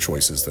one of their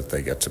choices that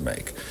they get to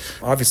make.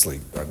 Obviously,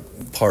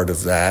 part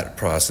of that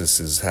process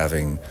is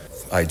having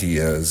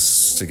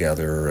ideas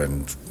together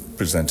and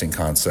presenting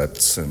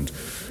concepts and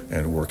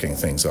working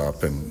things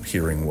up and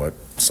hearing what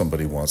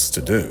somebody wants to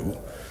do,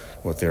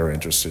 what they're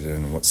interested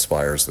in, what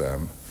inspires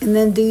them. And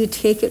then do you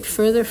take it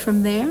further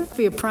from there?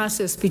 For your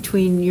process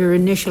between your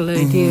initial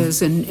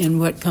ideas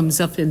and what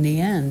comes up in the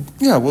end?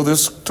 Yeah, well,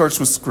 this starts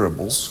with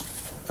scribbles,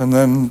 and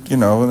then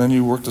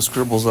you work the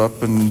scribbles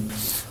up and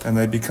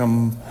they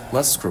become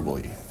less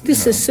scribbly.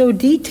 This is so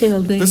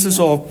detailed. This is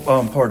all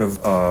part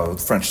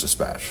of French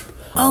Dispatch.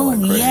 Oh,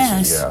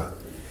 yes. Yeah.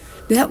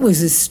 That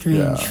was a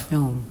strange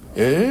film.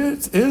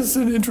 It is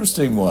an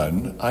interesting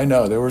one. I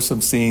know. There were some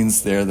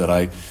scenes there that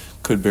I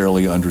could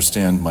barely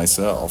understand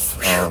myself.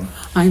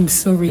 I'm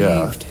so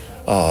relieved.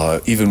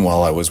 Even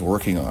while I was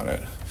working on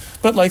it.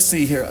 But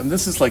see here,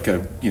 this is like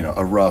a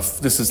rough,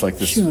 this is like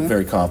this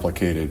very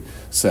complicated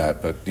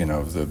set, but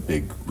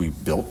we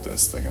built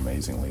this thing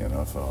amazingly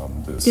enough.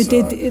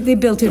 They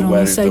built it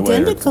almost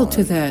identical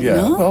to that, yeah,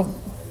 no? Well,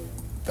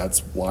 that's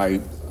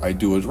why I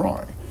do a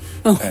drawing.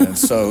 And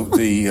so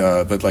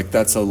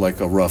that's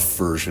a rough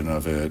version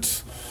of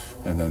it,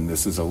 and then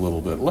this is a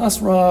little bit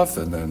less rough,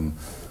 and then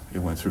it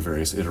went through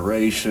various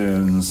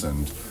iterations,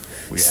 and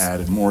we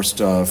added more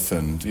stuff,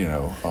 and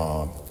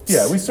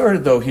we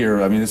started though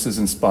here. This is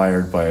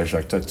inspired by a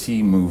Jacques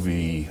Tati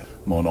movie,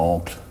 Mon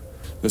Oncle.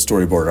 The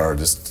storyboard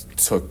artist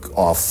took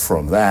off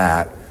from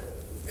that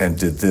and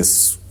did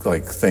this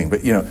thing.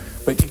 But you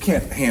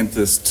can't hand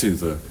this to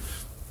the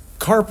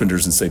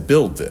carpenters and say,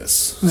 build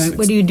this. Right.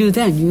 What do you do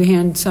then? You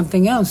hand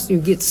something else. You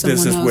get someone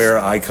else. This is where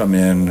I come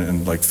in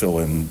and fill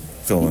in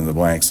the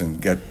blanks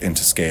and get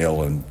into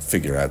scale and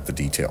figure out the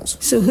details.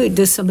 So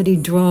does somebody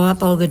draw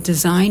up all the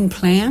design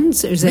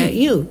plans? Or is that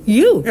you?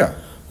 You? Yeah.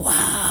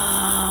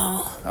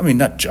 Wow. I mean,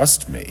 not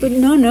just me. But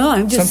no,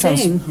 I'm just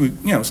saying.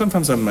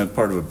 Sometimes I'm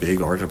part of a big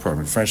art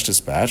department. French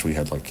Dispatch, we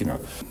had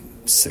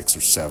 6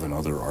 or 7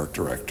 other art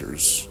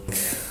directors.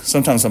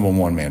 Sometimes I'm a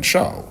one-man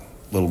show.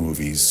 Little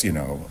movies,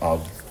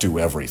 I'll do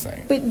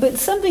everything. But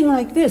something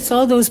like this,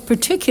 all those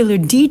particular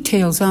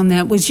details on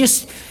that was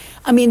just,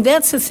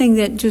 that's the thing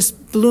that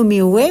just blew me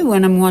away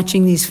when I'm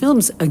watching these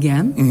films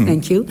again. Mm-hmm.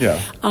 Thank you.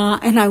 Yeah.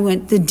 And I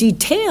went, the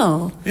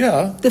detail,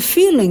 yeah, the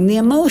feeling, the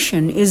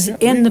emotion is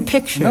in the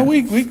picture. No,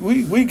 we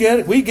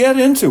get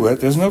into it.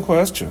 There's no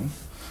question.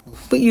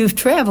 But you've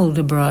traveled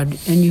abroad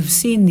and you've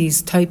seen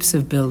these types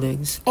of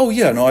buildings. Oh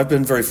yeah, no, I've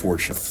been very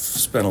fortunate. I've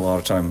spent a lot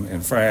of time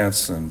in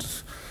France and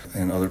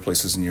other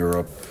places in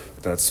Europe.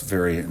 That's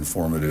very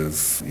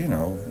informative.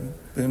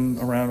 Been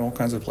around all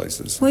kinds of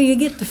places. Well, you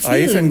get the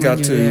feeling. I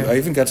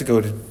even got to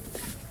go to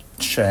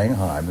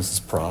Shanghai.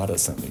 Mrs. Prada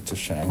sent me to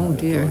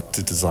Shanghai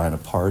to design a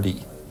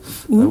party.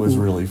 Ooh. That was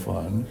really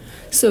fun.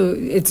 So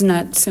it's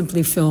not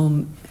simply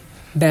film,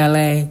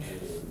 ballet,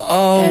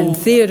 and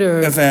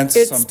theater.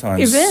 Events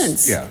sometimes.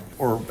 Events. Yeah,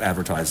 or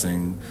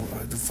advertising.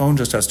 The phone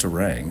just has to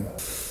ring.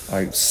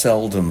 I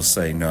seldom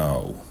say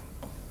no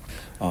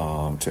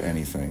to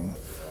anything.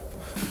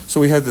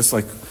 So we had this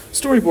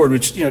storyboard,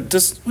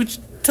 which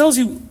tells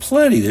you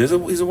plenty. He's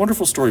a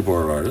wonderful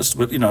storyboard artist,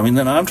 but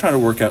then I'm trying to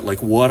work out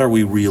what are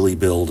we really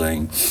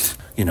building?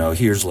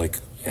 Here's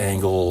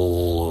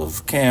angle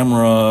of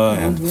camera,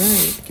 and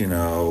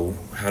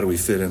how do we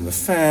fit in the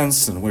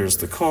fence, and where's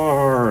the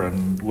car,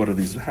 and what do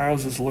these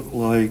houses look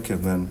like,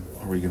 and then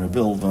are we going to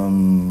build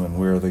them, and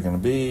where are they going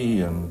to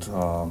be, and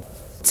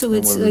so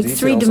it's like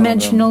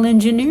three-dimensional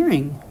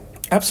engineering.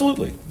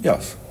 Absolutely,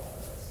 yes,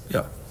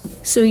 yeah.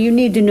 So you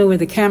need to know where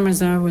the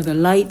cameras are, where the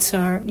lights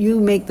are. You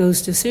make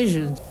those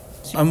decisions.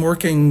 I'm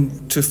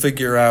working to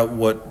figure out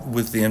what,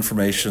 with the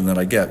information that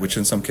I get, which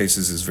in some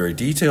cases is very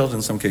detailed,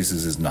 in some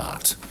cases is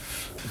not.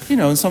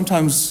 And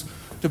sometimes,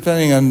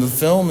 depending on the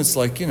film, it's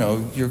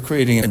you're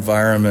creating an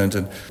environment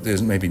and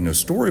there's maybe no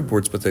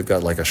storyboards, but they've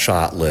got a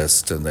shot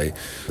list and they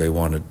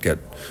want to get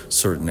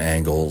certain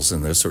angles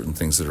and there's certain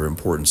things that are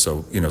important.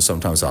 So,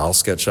 sometimes I'll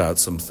sketch out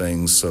some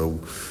things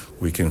so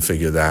we can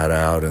figure that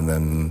out, and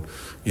then,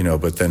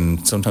 but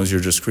then sometimes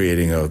you're just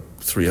creating a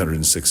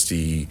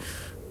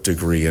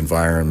 360-degree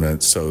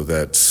environment so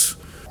that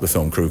the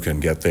film crew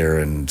can get there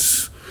and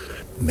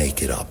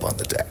make it up on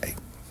the day.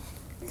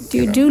 Do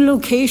you do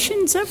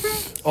locations ever?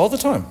 All the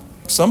time.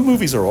 Some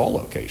movies are all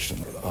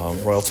location.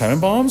 Royal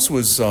Tenenbaums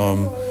was,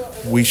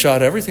 we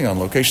shot everything on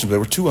location. There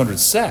were 200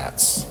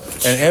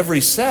 sets, and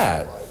every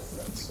set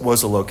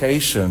was a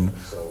location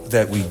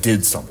that we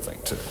did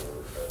something to.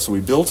 So we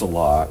built a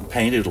lot,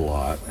 painted a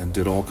lot, and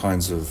did all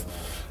kinds of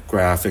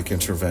graphic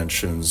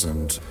interventions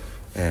and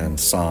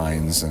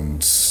signs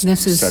and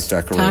set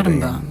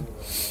decorating.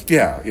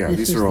 Yeah.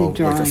 These are all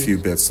a few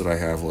bits that I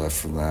have left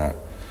from that.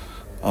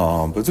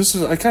 But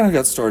I kind of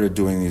got started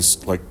doing these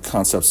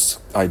concepts,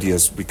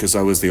 ideas, because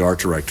I was the art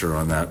director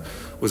on that. It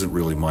wasn't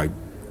really my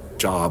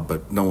job,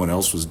 but no one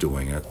else was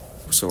doing it.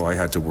 So I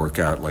had to work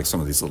out some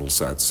of these little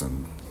sets.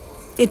 And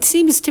it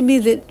seems to me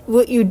that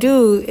what you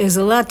do is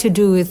a lot to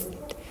do with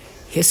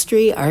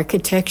history,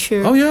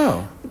 architecture. Oh,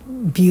 yeah.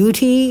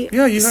 Beauty.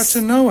 Yeah, you have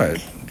to know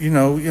it.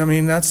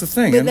 That's the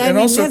thing. But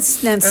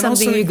that's not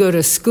something you go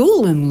to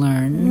school and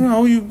learn.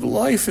 No,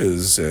 life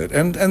is it.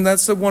 And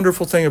that's the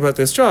wonderful thing about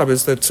this job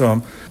is that,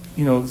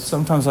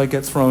 sometimes I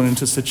get thrown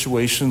into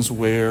situations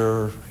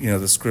where,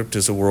 the script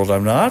is a world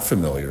I'm not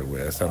familiar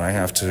with, and I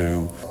have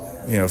to,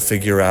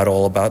 figure out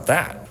all about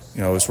that.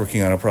 I was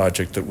working on a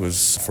project that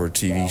was for a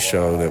TV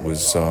show that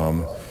was...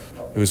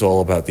 it was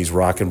all about these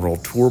rock and roll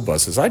tour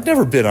buses. I'd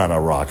never been on a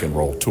rock and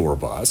roll tour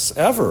bus,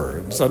 ever.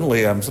 And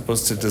suddenly I'm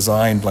supposed to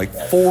design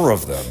 4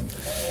 of them.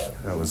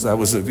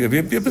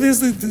 But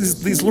there's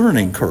these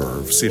learning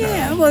curves,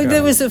 Yeah, well,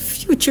 there was a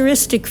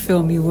futuristic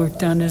film you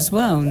worked on as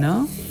well,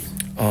 no?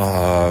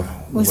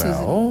 Was it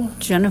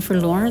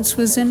Jennifer Lawrence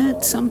was in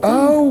it, something?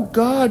 Oh,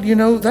 God,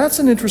 that's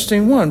an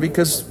interesting one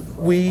because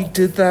we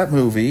did that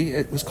movie.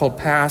 It was called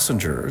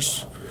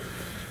Passengers.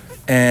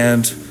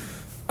 And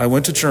I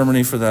went to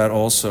Germany for that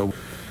also.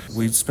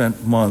 We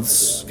spent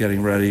months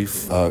getting ready,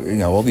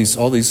 all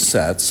these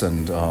sets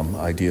and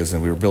ideas,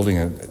 and we were building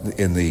it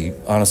in the,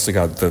 honest to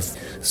God, the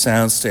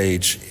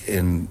soundstage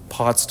in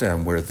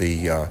Potsdam where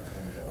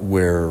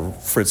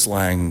Fritz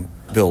Lang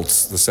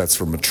built the sets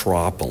for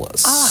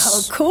Metropolis.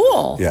 Oh,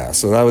 cool. Yeah,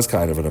 so that was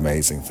kind of an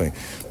amazing thing.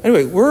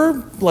 Anyway, we're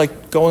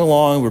going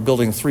along, we're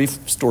building a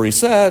 3-story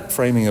set,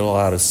 framing it all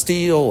out of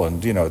steel,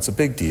 and it's a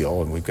big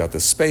deal, and we've got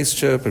this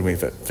spaceship, and we've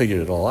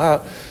figured it all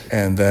out.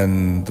 And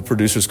then the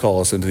producers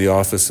call us into the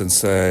office and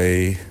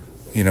say,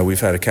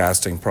 we've had a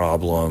casting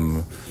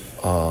problem.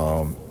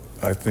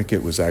 I think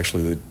it was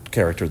actually the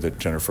character that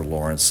Jennifer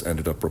Lawrence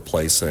ended up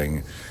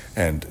replacing.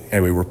 And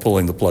anyway, we're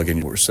pulling the plug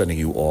in. We're sending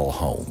you all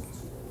home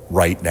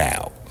right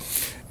now.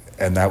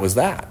 And that was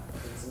that.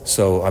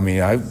 So, I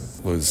mean, I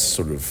was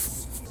sort of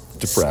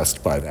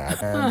depressed by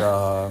that.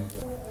 And,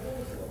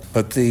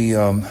 but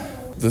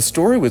the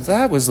story with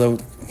that was, though,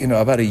 you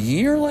know, about a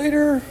year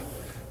later,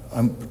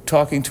 I'm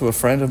talking to a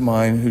friend of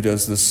mine who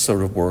does this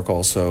sort of work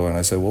also. And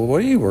I said, well,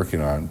 what are you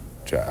working on,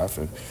 Jeff?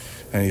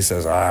 And he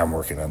says, I'm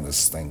working on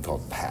this thing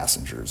called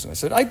Passengers. And I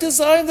said, I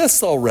designed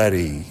this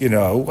already, you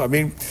know. I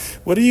mean,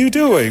 what are you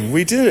doing?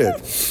 We did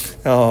it.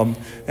 And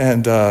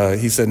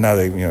he said, no,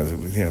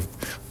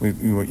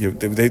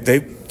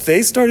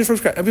 they started from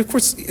scratch. I mean, of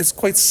course, it's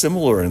quite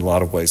similar in a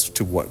lot of ways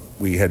to what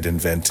we had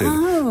invented,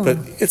 but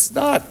it's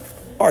not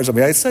ours. I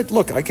mean, I said,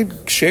 look, I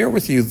can share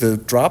with you the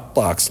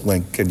Dropbox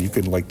link, and you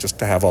can like just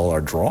have all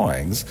our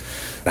drawings.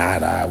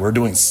 Nah, we're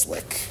doing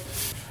slick.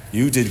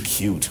 You did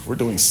cute. We're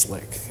doing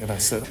slick. And I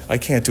said, I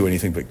can't do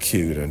anything but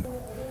cute. And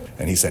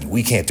he said,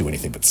 we can't do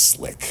anything but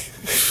slick.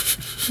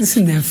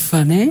 Isn't that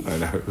funny? I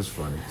know, it was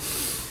funny.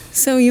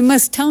 So you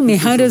must tell me,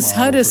 how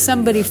does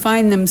somebody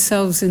find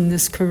themselves in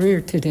this career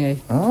today?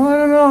 Oh, I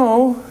don't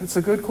know. It's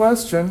a good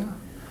question.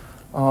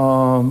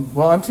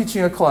 Well, I'm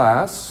teaching a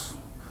class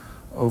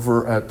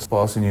over at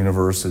Boston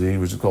University,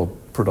 which is called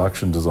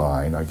Production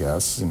Design, I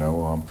guess. You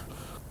know,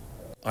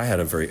 I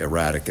had a very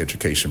erratic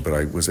education, but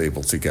I was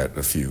able to get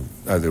a few.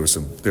 There were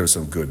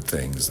some good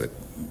things that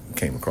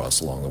came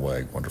across along the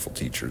way. Wonderful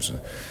teachers and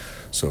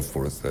so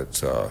forth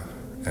at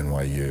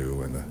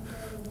NYU and the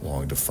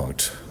long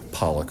defunct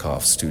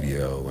Polikoff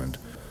studio, and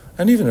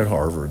even at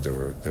Harvard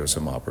there were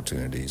some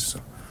opportunities.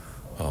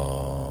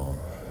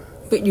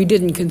 But you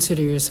didn't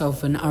consider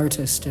yourself an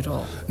artist at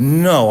all?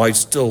 No, I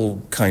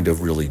still kind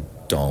of really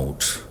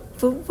don't.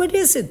 But what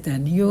is it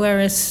then? You are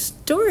a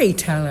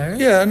storyteller.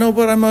 Yeah, no,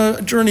 but I'm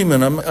a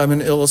journeyman. I'm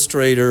an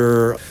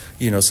illustrator.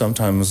 You know,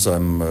 sometimes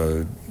I'm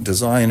a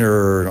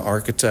designer, an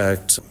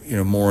architect. You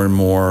know, more and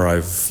more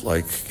I've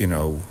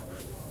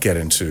get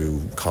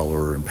into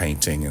color and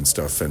painting and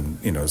stuff. And,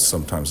 you know,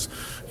 sometimes,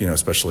 you know,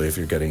 especially if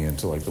you're getting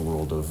into like the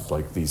world of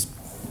like these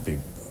big,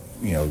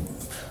 you know,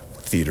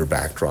 theater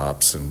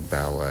backdrops and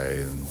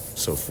ballet and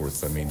so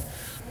forth. I mean,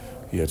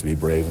 you have to be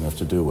brave enough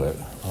to do it.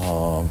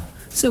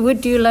 So what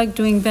do you like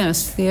doing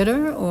best,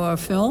 theater or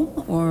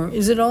film, or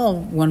is it all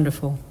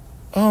wonderful?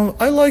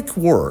 I like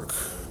work.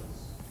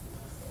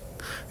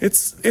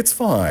 It's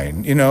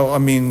fine. You know, I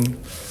mean,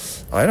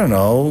 I don't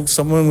know.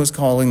 Someone was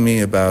calling me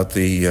about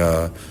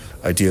the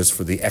ideas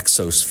for the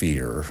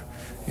exosphere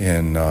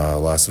in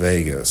Las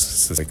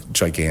Vegas. It's like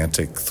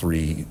gigantic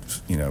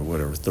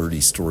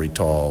 30-story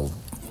tall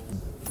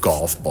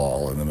golf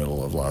ball in the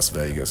middle of Las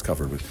Vegas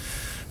covered with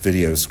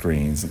video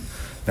screens.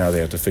 Now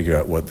they have to figure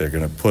out what they're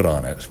going to put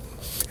on it.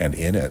 And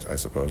in it, I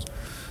suppose.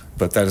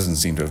 But that doesn't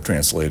seem to have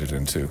translated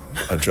into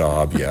a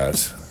job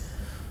yet.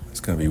 It's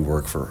going to be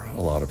work for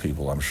a lot of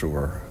people, I'm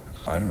sure.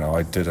 I don't know,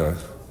 I did a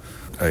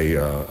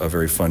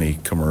very funny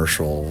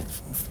commercial.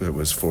 It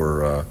was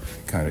for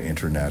kind of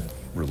internet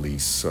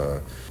release,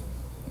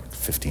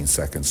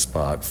 15-second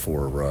spot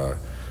for...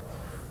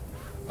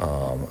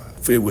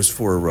 it was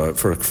for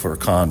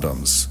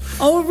condoms.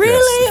 Oh,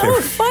 really?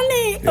 Yes,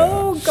 funny. Yeah.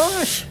 Oh,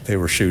 gosh. They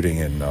were shooting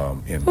in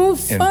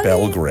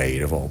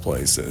Belgrade, of all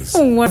places.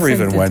 Oh, never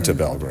even went to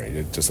Belgrade.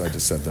 I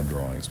just sent them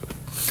drawings. But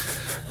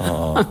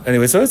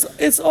anyway, so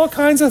it's all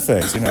kinds of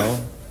things, you know.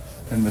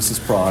 And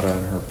Mrs. Prada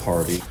and her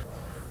party.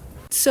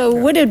 So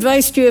what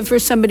advice do you have for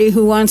somebody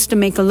who wants to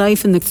make a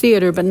life in the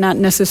theater but not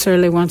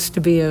necessarily wants to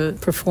be a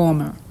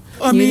performer?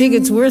 You think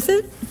it's worth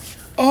it?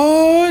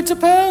 Oh, it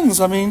depends.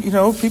 I mean, you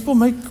know, people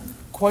make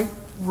quite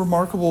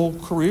remarkable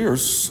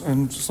careers,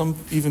 and some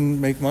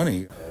even make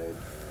money.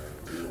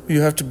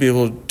 You have to be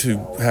able to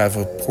have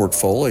a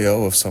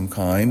portfolio of some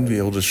kind, be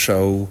able to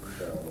show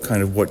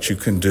kind of what you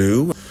can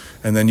do.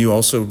 And then you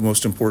also,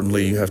 most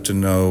importantly, you have to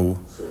know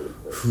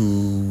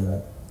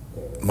who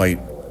might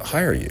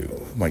hire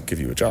you, might give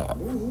you a job.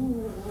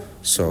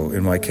 So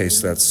in my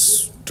case,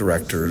 that's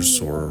directors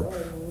or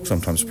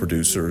sometimes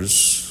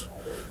producers.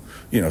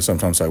 You know,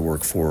 sometimes I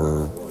work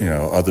for, you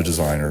know, other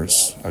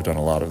designers. I've done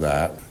a lot of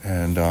that.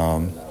 And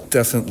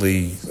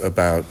definitely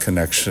about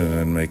connection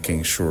and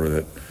making sure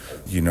that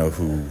you know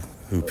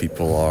who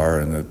people are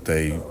and that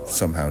they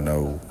somehow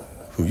know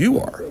who you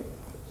are.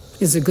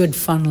 It's a good,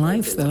 fun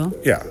life, though.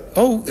 Yeah.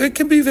 Oh, it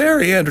can be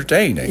very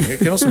entertaining. It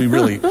can also be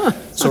really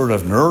sort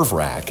of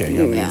nerve-wracking.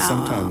 I mean,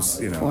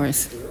 sometimes, you know, of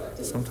course.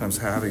 Sometimes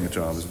having a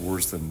job is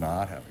worse than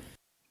not having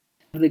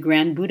it. The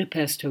Grand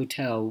Budapest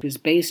Hotel is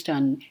based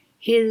on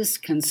his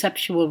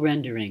conceptual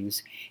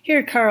renderings.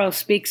 Here Carl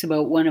speaks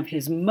about one of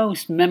his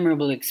most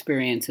memorable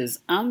experiences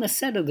on the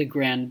set of the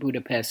Grand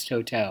Budapest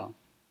Hotel.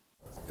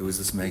 It was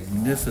this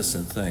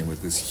magnificent thing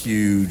with this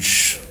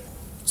huge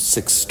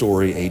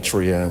 6-story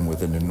atrium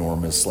with an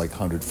enormous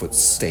 100-foot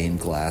stained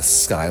glass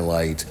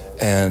skylight.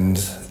 And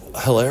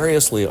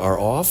hilariously, our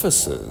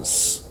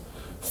offices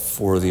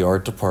for the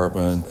art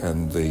department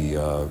and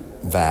the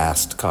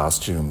vast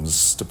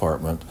costumes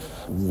department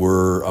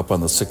were up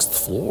on the 6th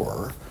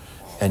floor.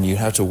 And you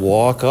have to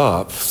walk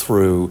up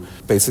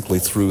basically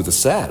through the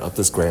set, up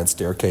this grand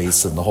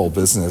staircase and the whole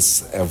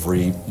business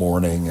every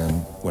morning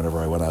and whenever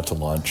I went out to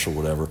lunch or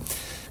whatever.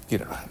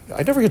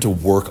 I never get to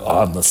work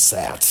on the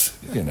set,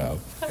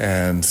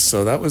 And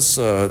so that was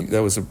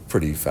a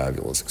pretty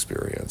fabulous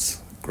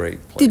experience.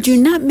 Great place. Did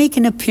you not make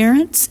an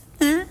appearance?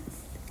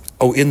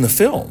 Oh, in the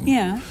film?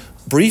 Yeah.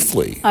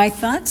 Briefly. I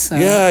thought so.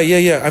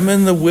 Yeah. I'm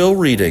in the will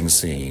reading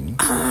scene.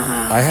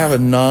 I have a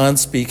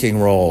non-speaking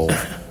role.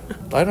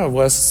 I know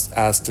Wes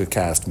asked to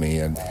cast me,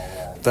 and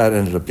that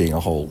ended up being a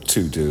whole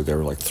to-do. There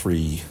were like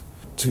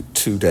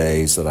two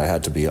days that I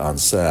had to be on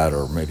set,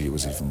 or maybe it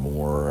was even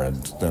more,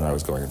 and then I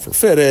was going in for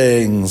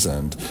fittings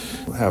and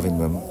having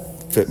them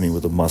fit me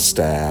with a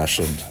mustache,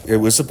 and it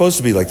was supposed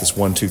to be like this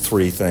 1, 2,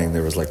 3 thing.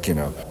 There was like,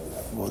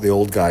 the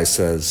old guy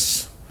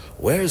says,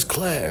 "Where's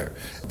Claire?"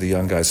 The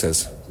young guy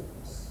says,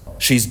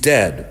 "She's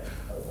dead.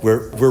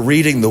 We're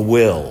reading the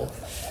will."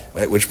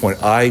 At which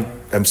point I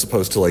am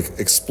supposed to like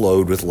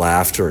explode with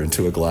laughter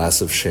into a glass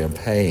of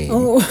champagne.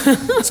 Oh.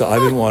 So I've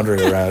been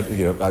wandering around,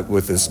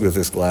 with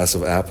this glass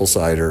of apple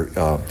cider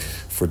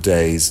for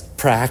days,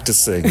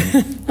 practicing,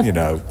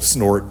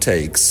 snort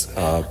takes.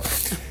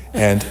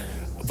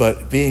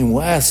 But being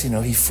Wes,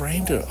 he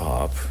framed it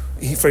up.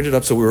 He framed it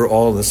up so we were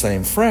all in the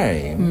same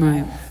frame.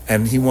 Right.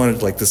 And he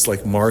wanted like this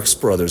like Marx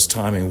Brothers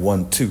timing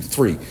 1, 2,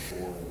 3.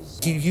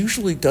 He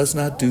usually does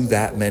not do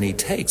that many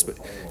takes, but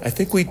I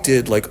think we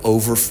did like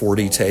over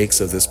 40 takes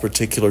of this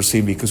particular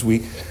scene because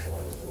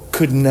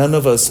none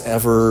of us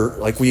ever,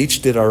 like we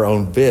each did our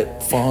own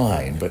bit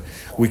fine, but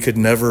we could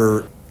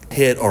never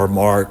hit our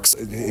marks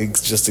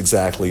just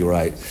exactly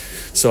right.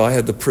 So I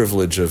had the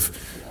privilege of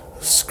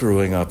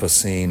screwing up a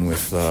scene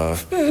with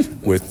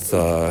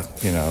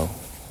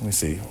let me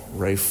see,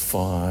 Ray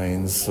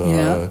Fiennes,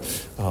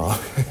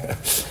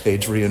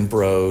 Adrian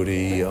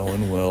Brody,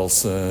 Owen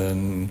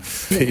Wilson,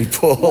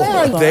 people.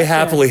 They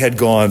happily had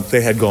gone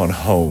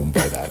home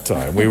by that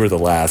time. We were the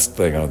last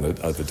thing on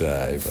the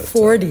day. But,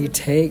 40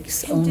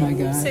 takes. Oh my God. Did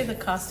you say the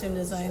costume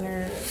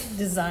designer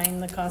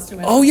designed the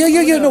costume? Oh yeah.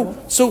 No.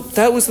 So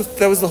that was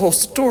the whole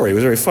story. It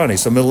was very funny.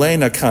 So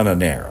Milena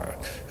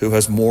Canonera, who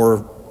has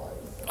more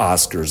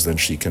Oscars than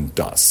she can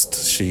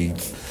dust. She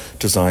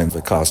designed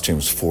the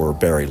costumes for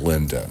Barry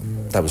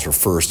Lyndon. That was her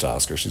first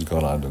Oscar. She's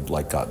gone on to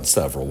gotten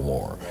several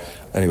more.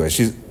 Anyway,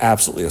 she's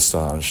absolutely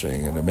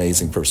astonishing, an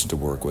amazing person to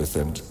work with,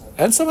 and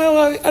somehow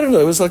I don't know.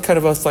 It was like kind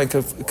of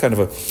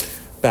a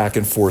back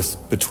and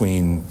forth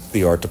between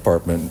the art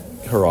department.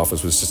 Her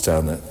office was just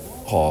down the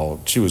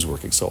hall. She was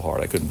working so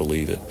hard, I couldn't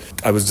believe it.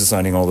 I was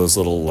designing all those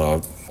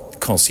little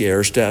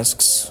concierge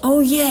desks.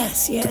 Oh,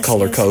 yes. The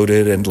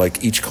color-coded, and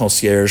each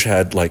concierge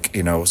had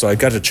so I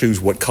got to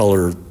choose what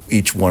color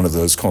each one of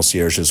those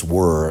concierges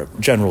were.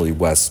 Generally,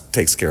 Wes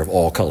takes care of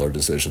all color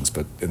decisions,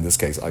 but in this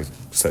case, I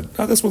said,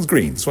 "Oh, this one's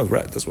green, this one's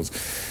red, this one's..."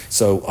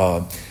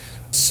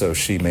 So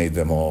she made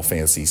them all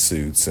fancy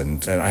suits,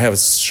 and I have a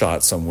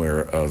shot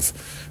somewhere of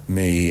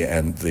me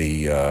and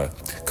the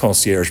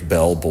concierge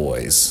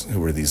bellboys, who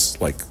were these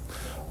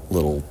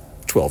little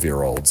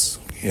 12-year-olds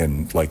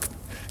in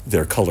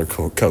their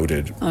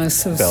color-coded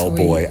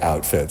bellboy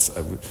outfits.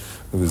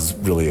 It was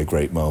really a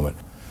great moment.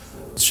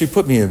 She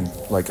put me in,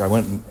 I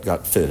went and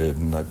got fitted,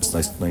 and I was a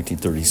nice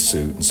 1930s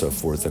suit and so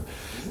forth.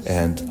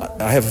 And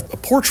I have a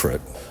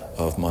portrait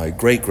of my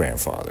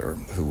great-grandfather,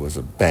 who was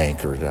a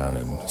banker down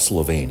in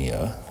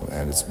Slovenia,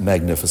 and it's a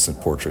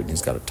magnificent portrait, and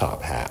he's got a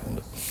top hat and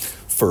a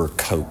fur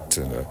coat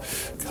and a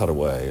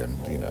cutaway and,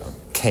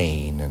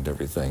 cane and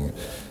everything,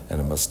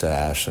 and a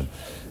mustache.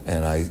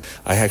 And I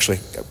actually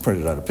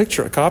printed out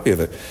a copy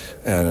of it,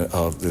 and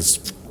of this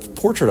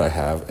portrait I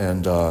have,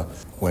 and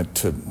went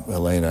to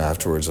Milena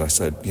afterwards. I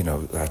said,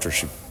 after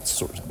she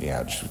sorted me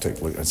out, she would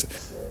take a look. I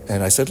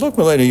said, "Look,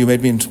 Milena, you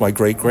made me into my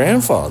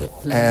great-grandfather."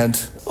 And,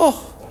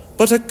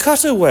 "But a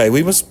cutaway.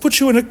 We must put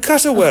you in a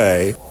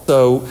cutaway."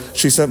 So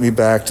she sent me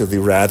back to the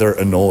rather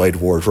annoyed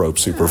wardrobe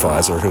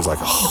supervisor, who was like,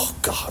 "Oh,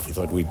 God, we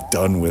thought we'd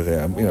done with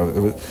him." It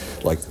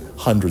was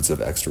hundreds of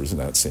extras in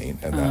that scene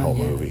and that whole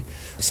movie.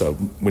 So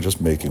we're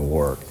just making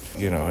work,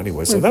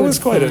 anyway. So that was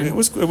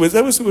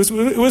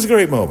it was a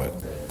great moment.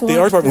 The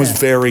art department was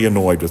very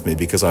annoyed with me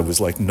because I was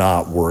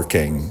not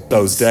working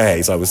those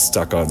days. I was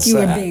stuck on set.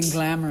 You were being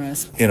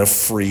glamorous. In a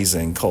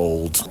freezing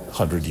cold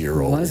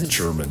 100-year-old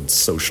German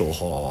social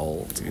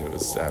hall. It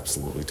was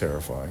absolutely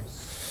terrifying.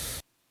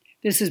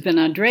 This has been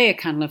Andrea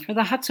Cunliffe for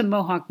the Hudson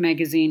Mohawk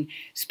Magazine,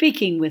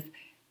 speaking with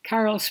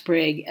Carl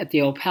Sprague at the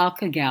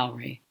Opalka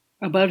Gallery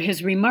about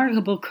his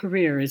remarkable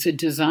career as a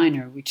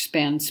designer, which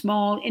spanned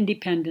small,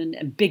 independent,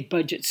 and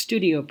big-budget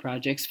studio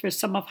projects for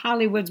some of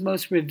Hollywood's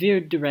most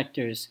revered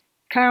directors.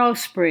 Carl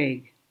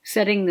Sprague,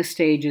 Setting the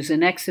Stage, is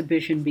an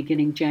exhibition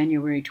beginning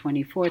January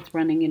 24th,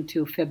 running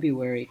into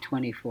February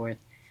 24th.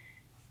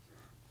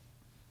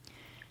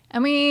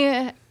 And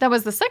that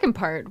was the second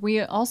part. We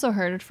also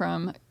heard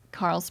from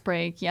Carl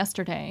Sprague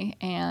yesterday.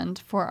 And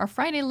for our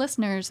Friday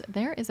listeners,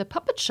 there is a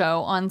puppet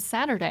show on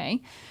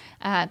Saturday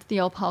at the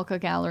Opalka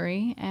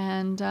Gallery.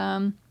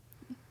 And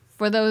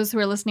For those who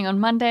are listening on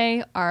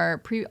Monday,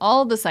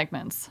 all the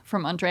segments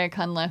from Andrea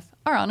Cunliffe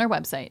are on our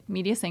website,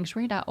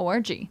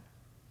 mediasanctuary.org.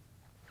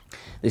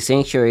 The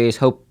Sanctuary is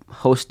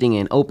hosting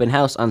an open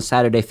house on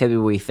Saturday,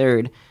 February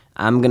 3rd.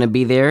 I'm going to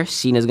be there.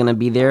 Sina's going to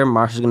be there.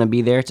 Marsha's going to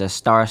be there. It's a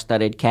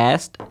star-studded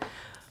cast.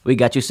 We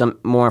got you some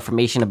more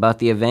information about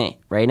the event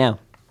right now.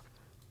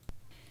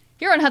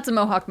 Here on Hudson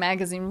Mohawk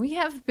Magazine, we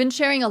have been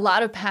sharing a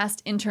lot of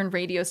past intern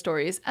radio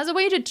stories as a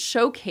way to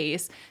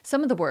showcase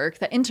some of the work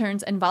that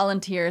interns and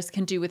volunteers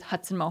can do with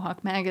Hudson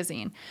Mohawk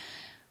Magazine.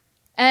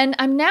 And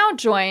I'm now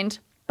joined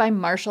by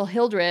Marshall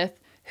Hildreth,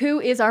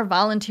 who is our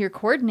volunteer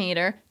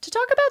coordinator, to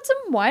talk about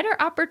some wider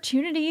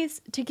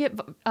opportunities to get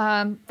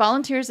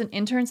volunteers and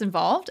interns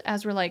involved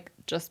as we're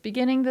just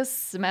beginning this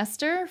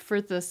semester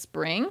for the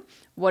spring.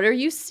 What are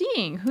you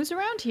seeing? Who's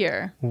around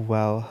here?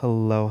 Well,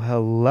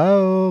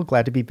 hello.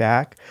 Glad to be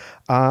back.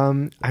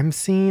 I'm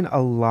seeing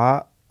a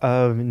lot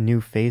of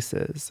new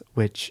faces,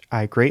 which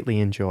I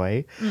greatly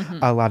enjoy. Mm-hmm.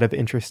 A lot of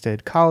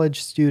interested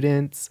college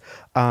students,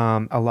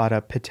 a lot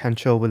of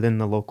potential within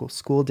the local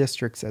school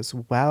districts as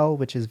well,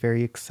 which is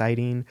very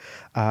exciting.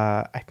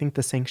 I think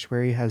the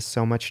Sanctuary has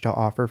so much to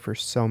offer for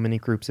so many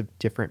groups of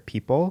different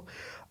people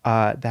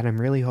that I'm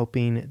really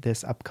hoping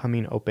this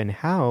upcoming open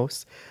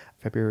house,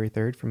 February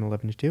 3rd from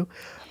 11 to 2,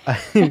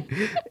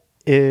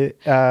 it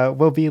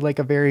will be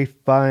a very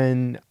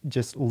fun,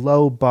 just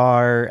low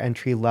bar,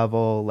 entry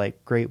level,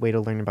 great way to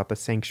learn about the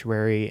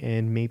Sanctuary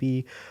and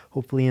maybe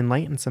hopefully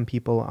enlighten some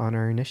people on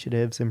our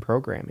initiatives and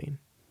programming.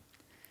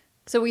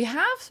 So we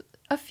have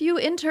a few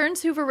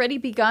interns who've already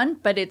begun,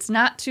 but it's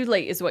not too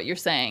late is what you're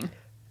saying.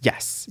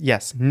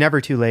 Yes,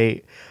 never too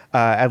late.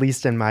 At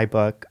least in my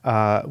book,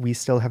 we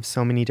still have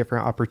so many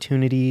different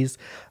opportunities,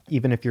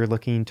 even if you're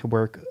looking to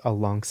work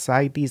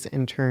alongside these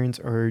interns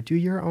or do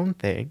your own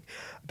thing.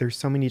 There's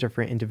so many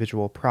different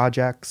individual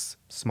projects,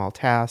 small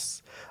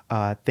tasks,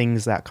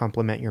 things that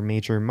complement your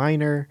major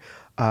minor.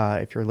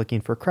 If you're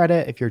looking for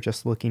credit, if you're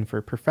just looking for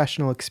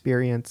professional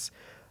experience,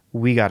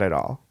 we got it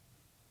all.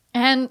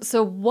 And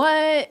so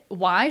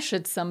why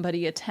should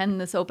somebody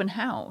attend this open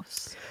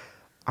house?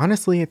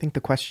 Honestly, I think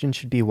the question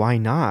should be, why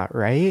not,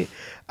 right?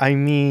 I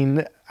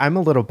mean, I'm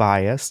a little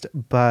biased,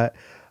 but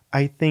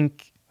I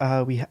think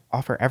we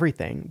offer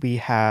everything. We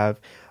have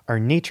our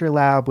nature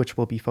lab, which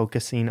will be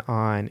focusing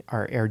on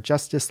our air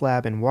justice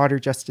lab and water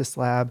justice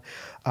lab,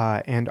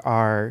 and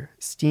our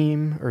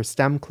STEAM or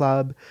STEM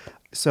club.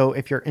 So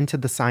if you're into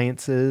the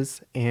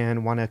sciences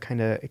and want to kind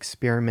of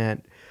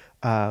experiment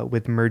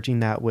with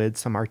merging that with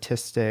some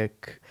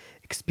artistic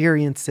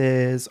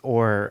experiences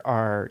or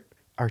our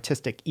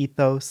artistic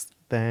ethos,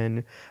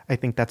 then I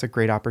think that's a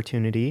great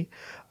opportunity.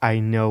 I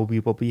know we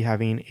will be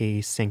having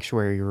a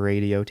Sanctuary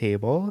radio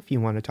table, if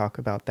you want to talk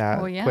about that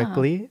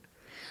quickly.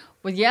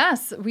 Well,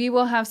 yes, we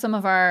will have some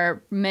of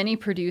our many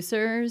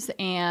producers,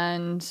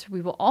 and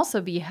we will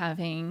also be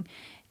having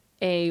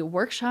a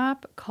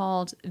workshop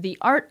called The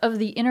Art of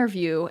the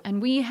Interview,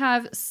 and we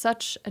have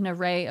such an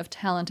array of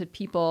talented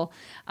people.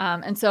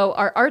 And so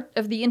our Art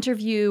of the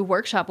Interview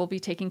workshop will be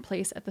taking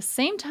place at the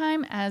same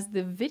time as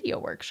the video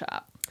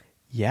workshop.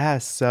 Yeah,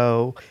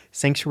 so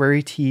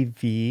Sanctuary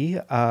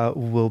TV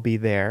will be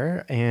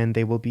there, and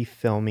they will be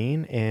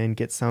filming and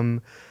get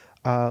some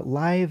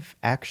live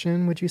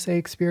action, would you say,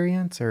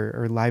 experience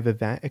or live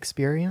event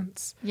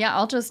experience? Yeah,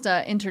 I'll just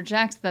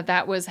interject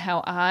that was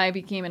how I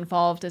became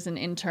involved as an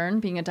intern,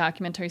 being a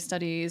documentary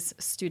studies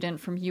student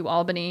from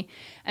UAlbany.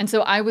 And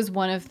so I was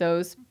one of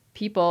those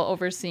people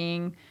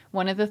overseeing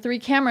one of the 3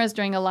 cameras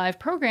during a live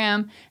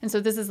program. And so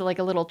this is a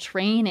little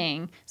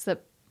training so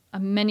that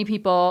many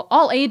people,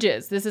 all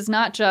ages. This is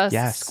not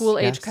just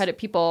school-age credit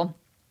people.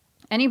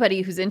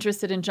 Anybody who's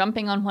interested in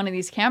jumping on one of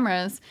these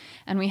cameras.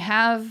 And we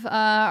have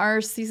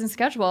our season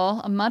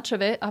schedule, much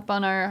of it, up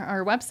on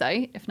our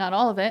website, if not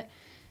all of it.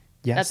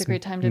 Yes, that's a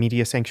great time to...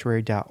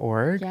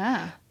 mediasanctuary.org.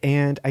 Yeah.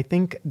 And I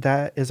think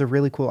that is a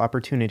really cool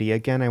opportunity.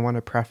 Again, I want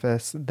to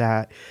preface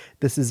that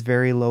this is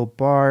very low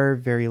bar,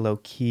 very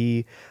low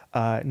key,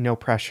 no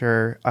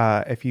pressure.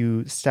 If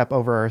you step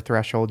over our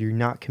threshold, you're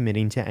not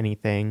committing to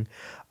anything.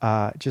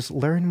 Just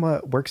learn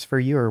what works for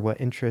you or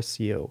what interests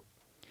you.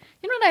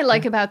 You know what I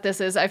like about this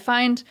is I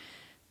find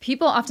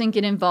people often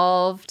get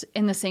involved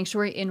in the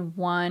Sanctuary in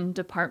one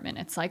department.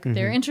 It's like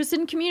they're interested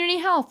in community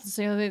health,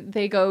 so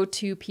they go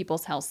to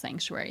People's Health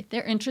Sanctuary.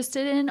 They're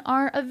interested in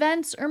our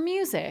events or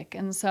music,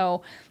 and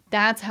so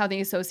that's how they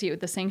associate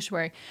with the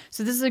Sanctuary.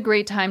 So this is a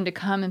great time to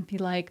come and be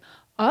like,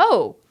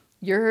 oh,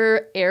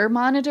 you're air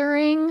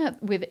monitoring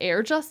with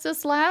Air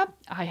Justice Lab?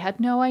 I had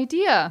no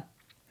idea.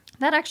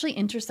 That actually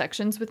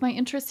intersections with my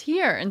interests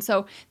here. And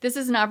so this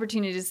is an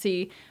opportunity to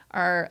see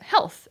our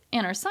health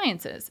and our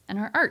sciences and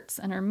our arts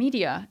and our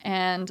media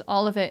and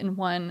all of it in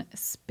one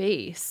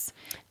space.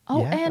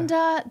 Oh, Yeah.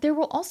 and there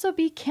will also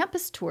be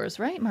campus tours,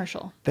 right,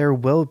 Marshall? There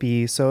will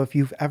be. So if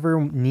you've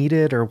ever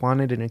needed or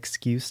wanted an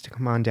excuse to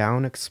come on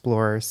down,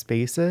 explore our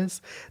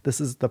spaces,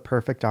 this is the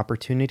perfect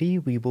opportunity.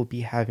 We will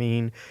be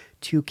having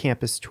 2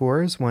 campus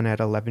tours, one at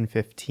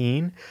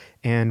 11:15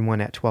 and one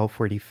at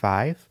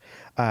 12:45.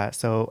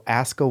 So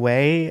ask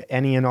away.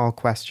 Any and all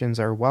questions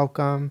are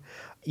welcome.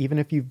 Even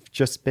if you've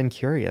just been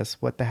curious,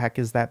 what the heck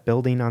is that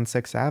building on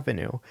 6th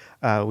Avenue?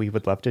 We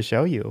would love to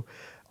show you.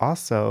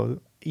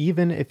 Also,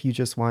 even if you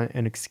just want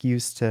an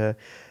excuse to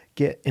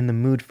get in the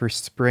mood for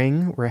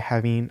spring, we're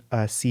having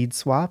a seed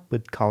swap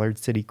with Collard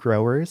City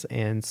Growers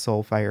and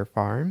Soulfire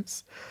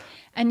Farms.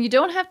 And you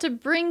don't have to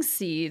bring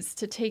seeds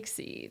to take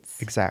seeds.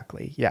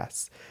 Exactly,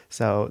 yes.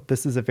 So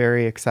this is a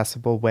very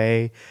accessible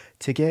way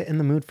to get in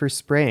the mood for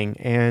spring.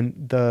 And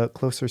the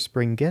closer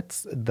spring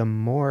gets, the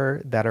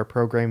more that our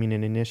programming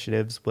and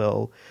initiatives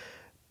will,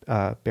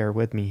 bear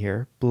with me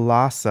here,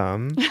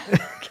 blossom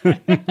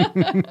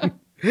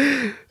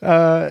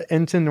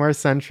into North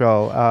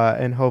Central.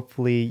 And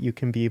hopefully you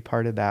can be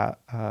part of that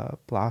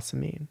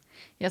blossoming.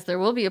 Yes, there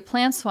will be a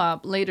plant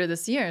swap later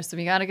this year, so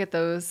we got to get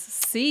those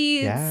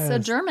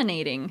seeds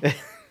germinating.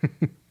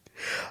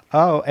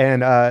 Oh,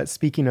 and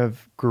speaking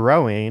of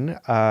growing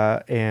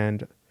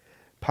and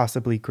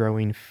possibly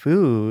growing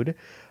food,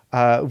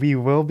 we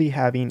will be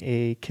having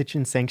a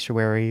kitchen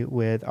sanctuary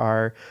with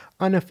our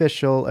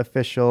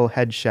official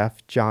head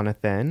chef,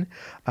 Jonathan,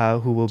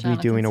 who will be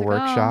doing a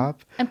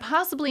workshop. And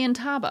possibly in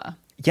Taba.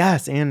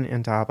 Yes, and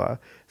Taba.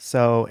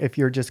 So if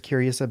you're just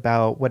curious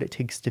about what it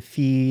takes to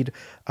feed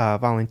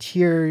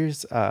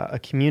volunteers, a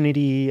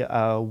community,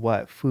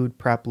 what food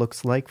prep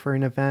looks like for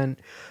an event,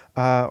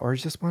 or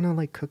just want to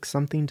like cook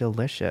something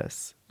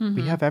delicious,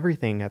 we have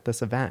everything at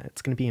this event.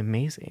 It's going to be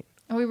amazing.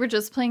 We were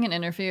just playing an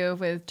interview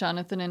with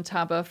Jonathan and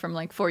Taba from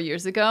like 4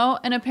 years ago,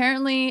 and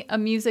apparently a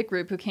music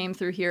group who came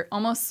through here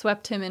almost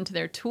swept him into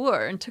their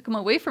tour and took him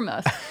away from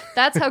us.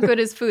 That's how good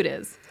his food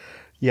is.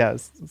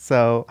 Yes,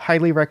 so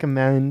highly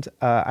recommend.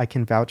 I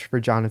can vouch for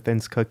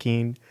Jonathan's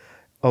cooking.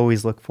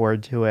 Always look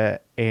forward to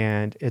it,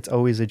 and it's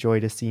always a joy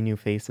to see new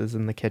faces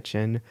in the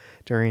kitchen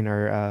during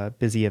our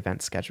busy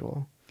event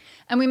schedule.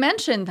 And we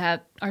mentioned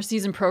that our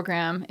season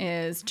program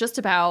is just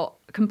about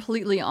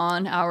completely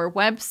on our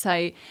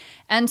website.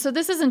 And so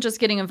this isn't just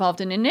getting involved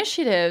in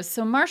initiatives.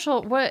 So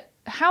Marshall,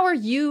 how are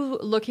you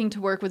looking to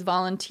work with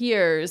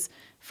volunteers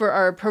for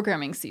our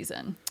programming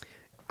season?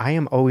 I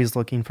am always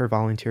looking for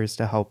volunteers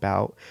to help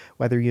out.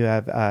 Whether you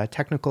have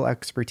technical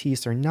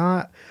expertise or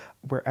not,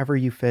 wherever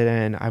you fit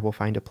in, I will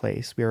find a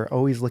place. We are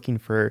always looking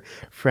for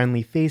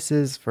friendly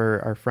faces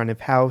for our front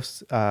of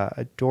house,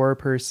 a door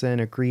person,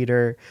 a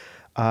greeter.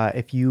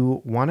 If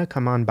you want to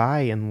come on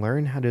by and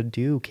learn how to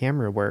do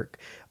camera work,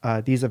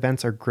 these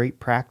events are great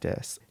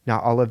practice.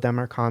 Not all of them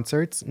are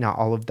concerts. Not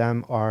all of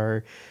them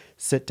are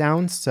sit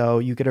downs. So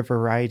you get a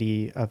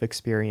variety of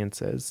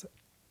experiences.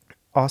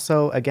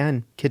 Also,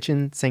 again,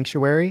 kitchen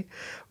sanctuary.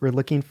 We're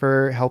looking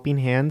for helping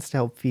hands to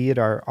help feed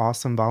our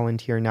awesome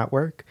volunteer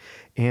network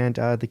and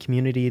the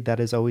community that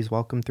is always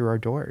welcome through our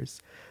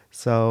doors.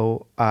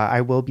 So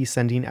I will be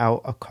sending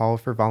out a call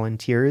for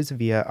volunteers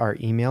via our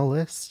email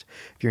list.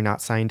 If you're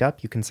not signed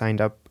up, you can sign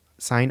up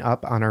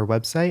on our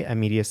website at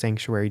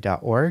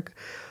mediasanctuary.org,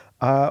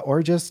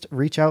 or just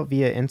reach out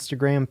via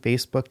Instagram,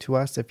 Facebook to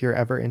us if you're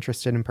ever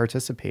interested in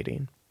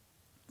participating.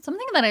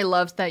 Something that I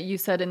loved that you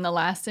said in the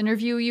last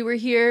interview you were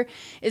here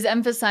is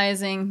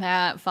emphasizing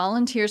that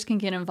volunteers can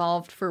get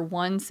involved for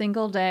one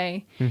single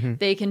day. Mm-hmm.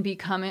 They can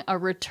become a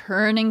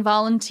returning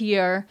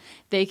volunteer.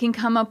 They can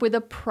come up with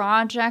a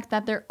project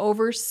that they're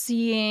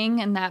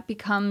overseeing, and that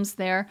becomes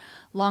their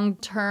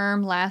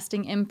long-term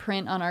lasting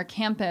imprint on our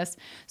campus.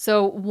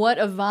 So what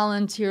a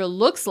volunteer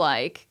looks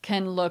like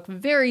can look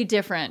very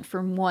different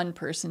from one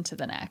person to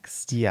the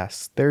next.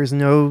 Yes, there's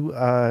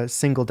no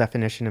single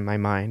definition in my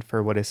mind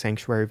for what a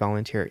sanctuary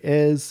volunteer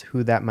is,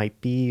 who that might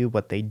be,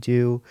 what they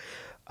do.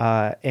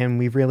 And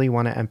we really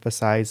want to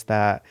emphasize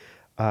that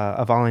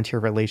a volunteer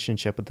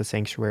relationship with the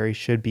sanctuary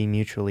should be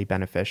mutually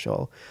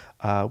beneficial.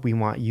 We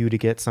want you to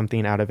get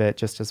something out of it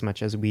just as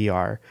much as we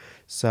are.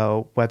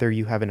 So whether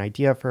you have an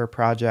idea for a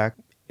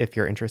project, if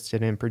you're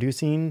interested in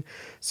producing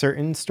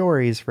certain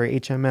stories for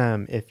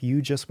HMM, if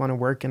you just want to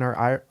work in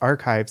our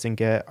archives and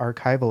get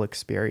archival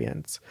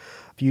experience,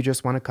 if you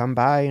just want to come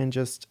by and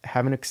just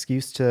have an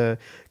excuse to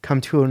come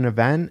to an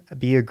event,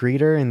 be a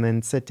greeter, and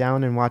then sit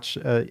down and watch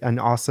an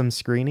awesome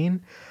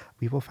screening,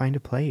 we will find a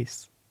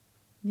place.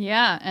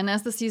 Yeah, and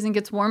as the season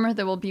gets warmer,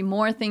 there will be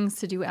more things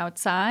to do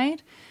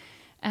outside.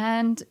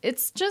 And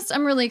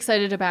I'm really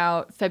excited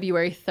about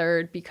February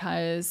 3rd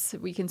because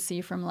we can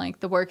see from like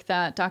the work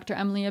that Dr.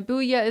 Emily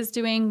Abuya is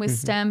doing with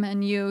STEM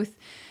and youth,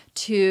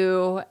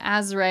 to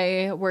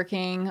Azrae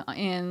working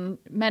in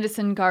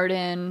Medicine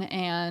Garden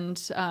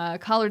and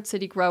Collard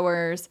City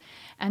Growers,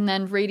 and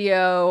then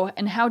radio,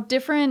 and how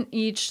different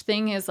each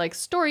thing is, like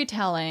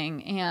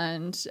storytelling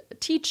and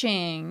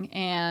teaching,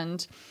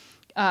 and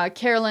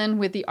Carolyn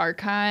with the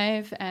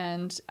archive.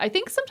 And I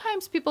think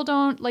sometimes people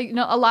don't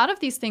a lot of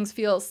these things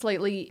feel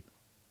slightly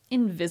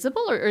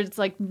invisible or it's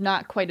like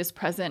not quite as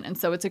present. And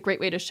so it's a great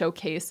way to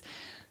showcase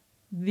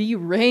the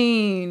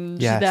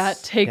range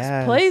that takes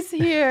place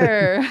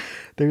here.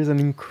 There's an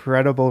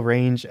incredible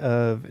range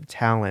of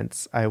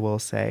talents, I will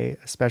say,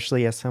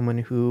 especially as someone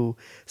who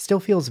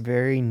still feels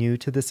very new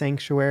to the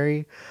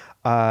sanctuary.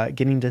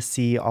 Getting to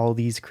see all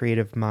these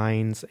creative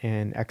minds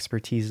and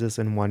expertises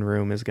in one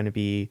room is going to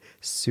be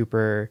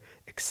super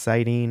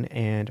exciting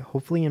and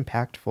hopefully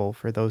impactful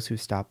for those who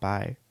stop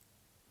by.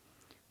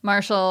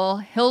 Marshall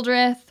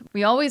Hildreth,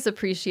 we always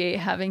appreciate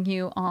having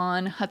you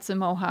on Hudson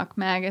Mohawk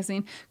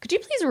Magazine. Could you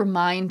please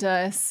remind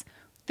us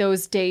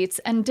those dates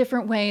and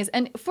different ways?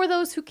 And for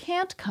those who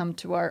can't come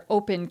to our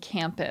open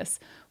campus,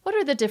 what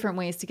are the different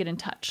ways to get in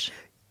touch?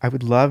 I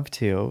would love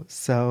to.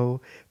 So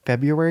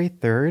February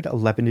 3rd,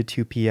 11 to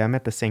 2 p.m.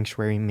 at the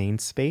Sanctuary main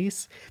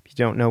space. If you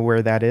don't know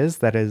where that is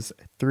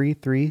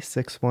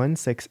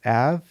 33616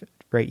 Ave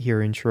right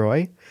here in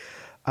Troy.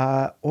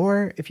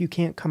 Or if you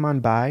can't come on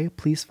by,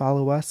 please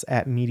follow us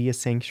at Media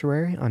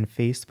Sanctuary on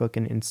Facebook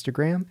and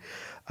Instagram.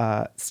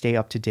 Stay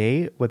up to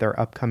date with our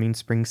upcoming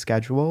spring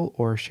schedule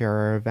or share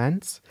our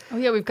events. Oh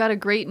yeah, we've got a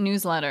great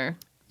newsletter.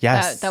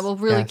 Yes. That will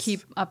really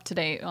keep up to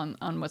date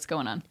on what's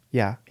going on.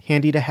 Yeah,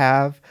 handy to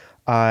have.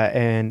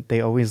 And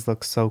they always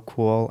look so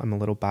cool. I'm a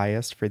little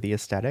biased for the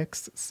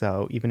aesthetics.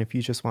 So even if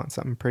you just want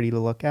something pretty to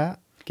look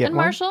at, get and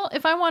one. Marshall,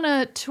 if I want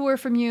a tour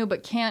from you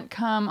but can't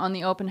come on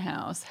the open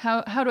house,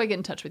 how do I get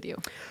in touch with you?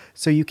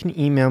 So you can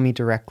email me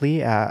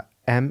directly at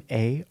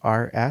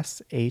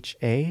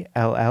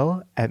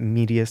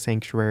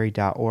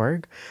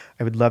marshall@mediasanctuary.org.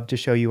 I would love to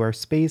show you our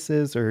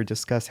spaces or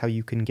discuss how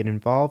you can get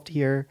involved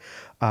here.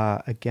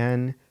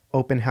 Again,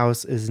 open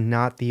house is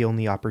not the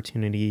only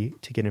opportunity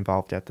to get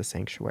involved at the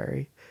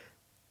sanctuary.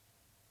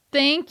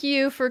 Thank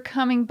you for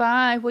coming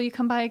by. Will you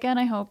come by again,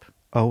 I hope?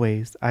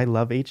 Always. I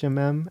love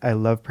HMM. I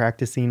love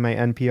practicing my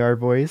NPR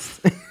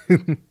voice.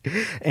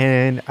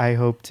 And I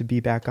hope to be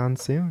back on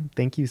soon.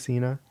 Thank you,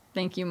 Sina.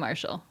 Thank you,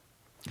 Marshall.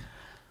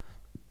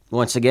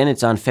 Once again,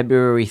 it's on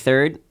February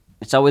 3rd.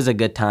 It's always a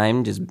good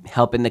time, just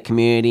helping the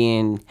community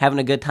and having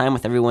a good time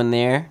with everyone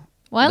there.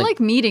 Well, I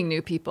like meeting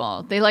new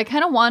people. They like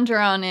kind of wander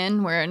on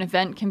in where an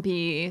event can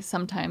be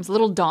sometimes a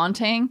little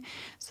daunting.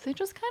 So they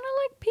just kind of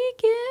like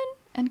peek in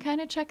and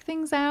kind of check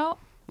things out.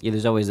 Yeah,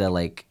 there's always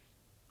a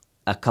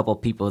couple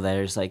people that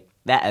are just like,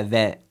 that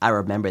event, I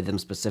remember them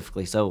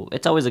specifically. So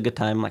it's always a good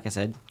time, like I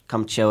said.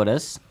 Come chill with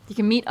us. You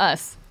can meet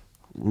us.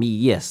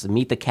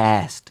 Meet the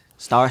cast.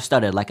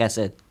 Star-studded, like I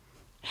said.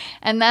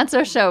 And that's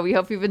our show. We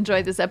hope you've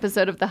enjoyed this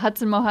episode of the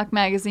Hudson Mohawk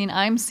Magazine.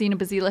 I'm Sina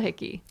Bazila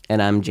Hickey.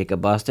 And I'm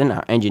Jacob Boston.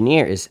 Our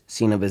engineer is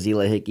Sina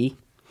Bazila Hickey.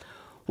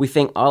 We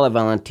thank all our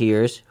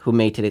volunteers who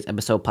made today's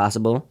episode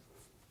possible.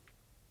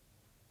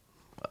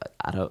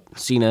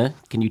 Sina,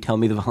 can you tell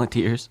me the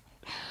volunteers?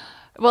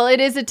 Well, it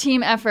is a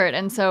team effort.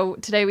 And so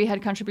today we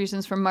had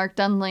contributions from Mark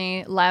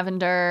Dunlea,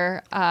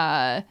 Lavender,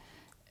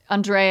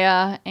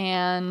 Andrea,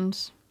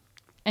 and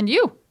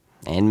you.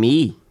 And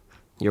me.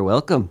 You're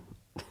welcome.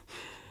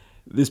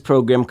 This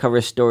program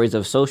covers stories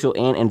of social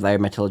and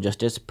environmental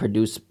justice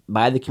produced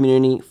by the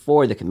community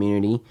for the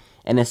community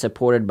and is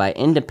supported by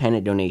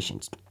independent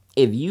donations.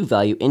 If you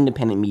value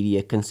independent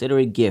media, consider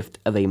a gift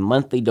of a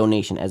monthly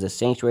donation as a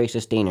sanctuary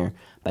sustainer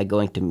by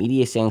going to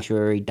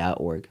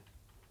mediasanctuary.org.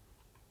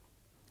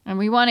 And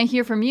we want to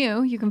hear from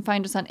you. You can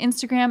find us on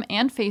Instagram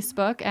and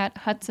Facebook at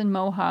Hudson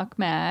Mohawk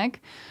Mag,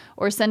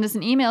 or send us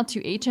an email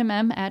to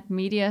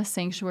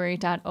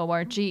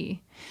hmm@mediasanctuary.org.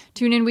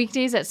 Tune in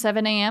weekdays at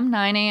 7 a.m.,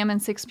 9 a.m.,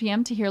 and 6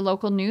 p.m. to hear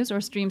local news or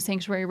stream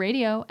Sanctuary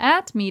Radio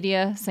at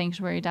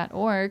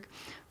mediasanctuary.org.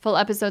 Full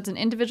episodes and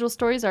individual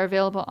stories are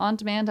available on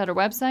demand at our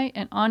website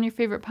and on your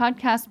favorite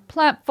podcast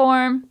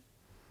platform.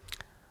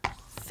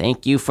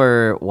 Thank you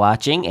for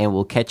watching, and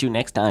we'll catch you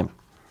next time.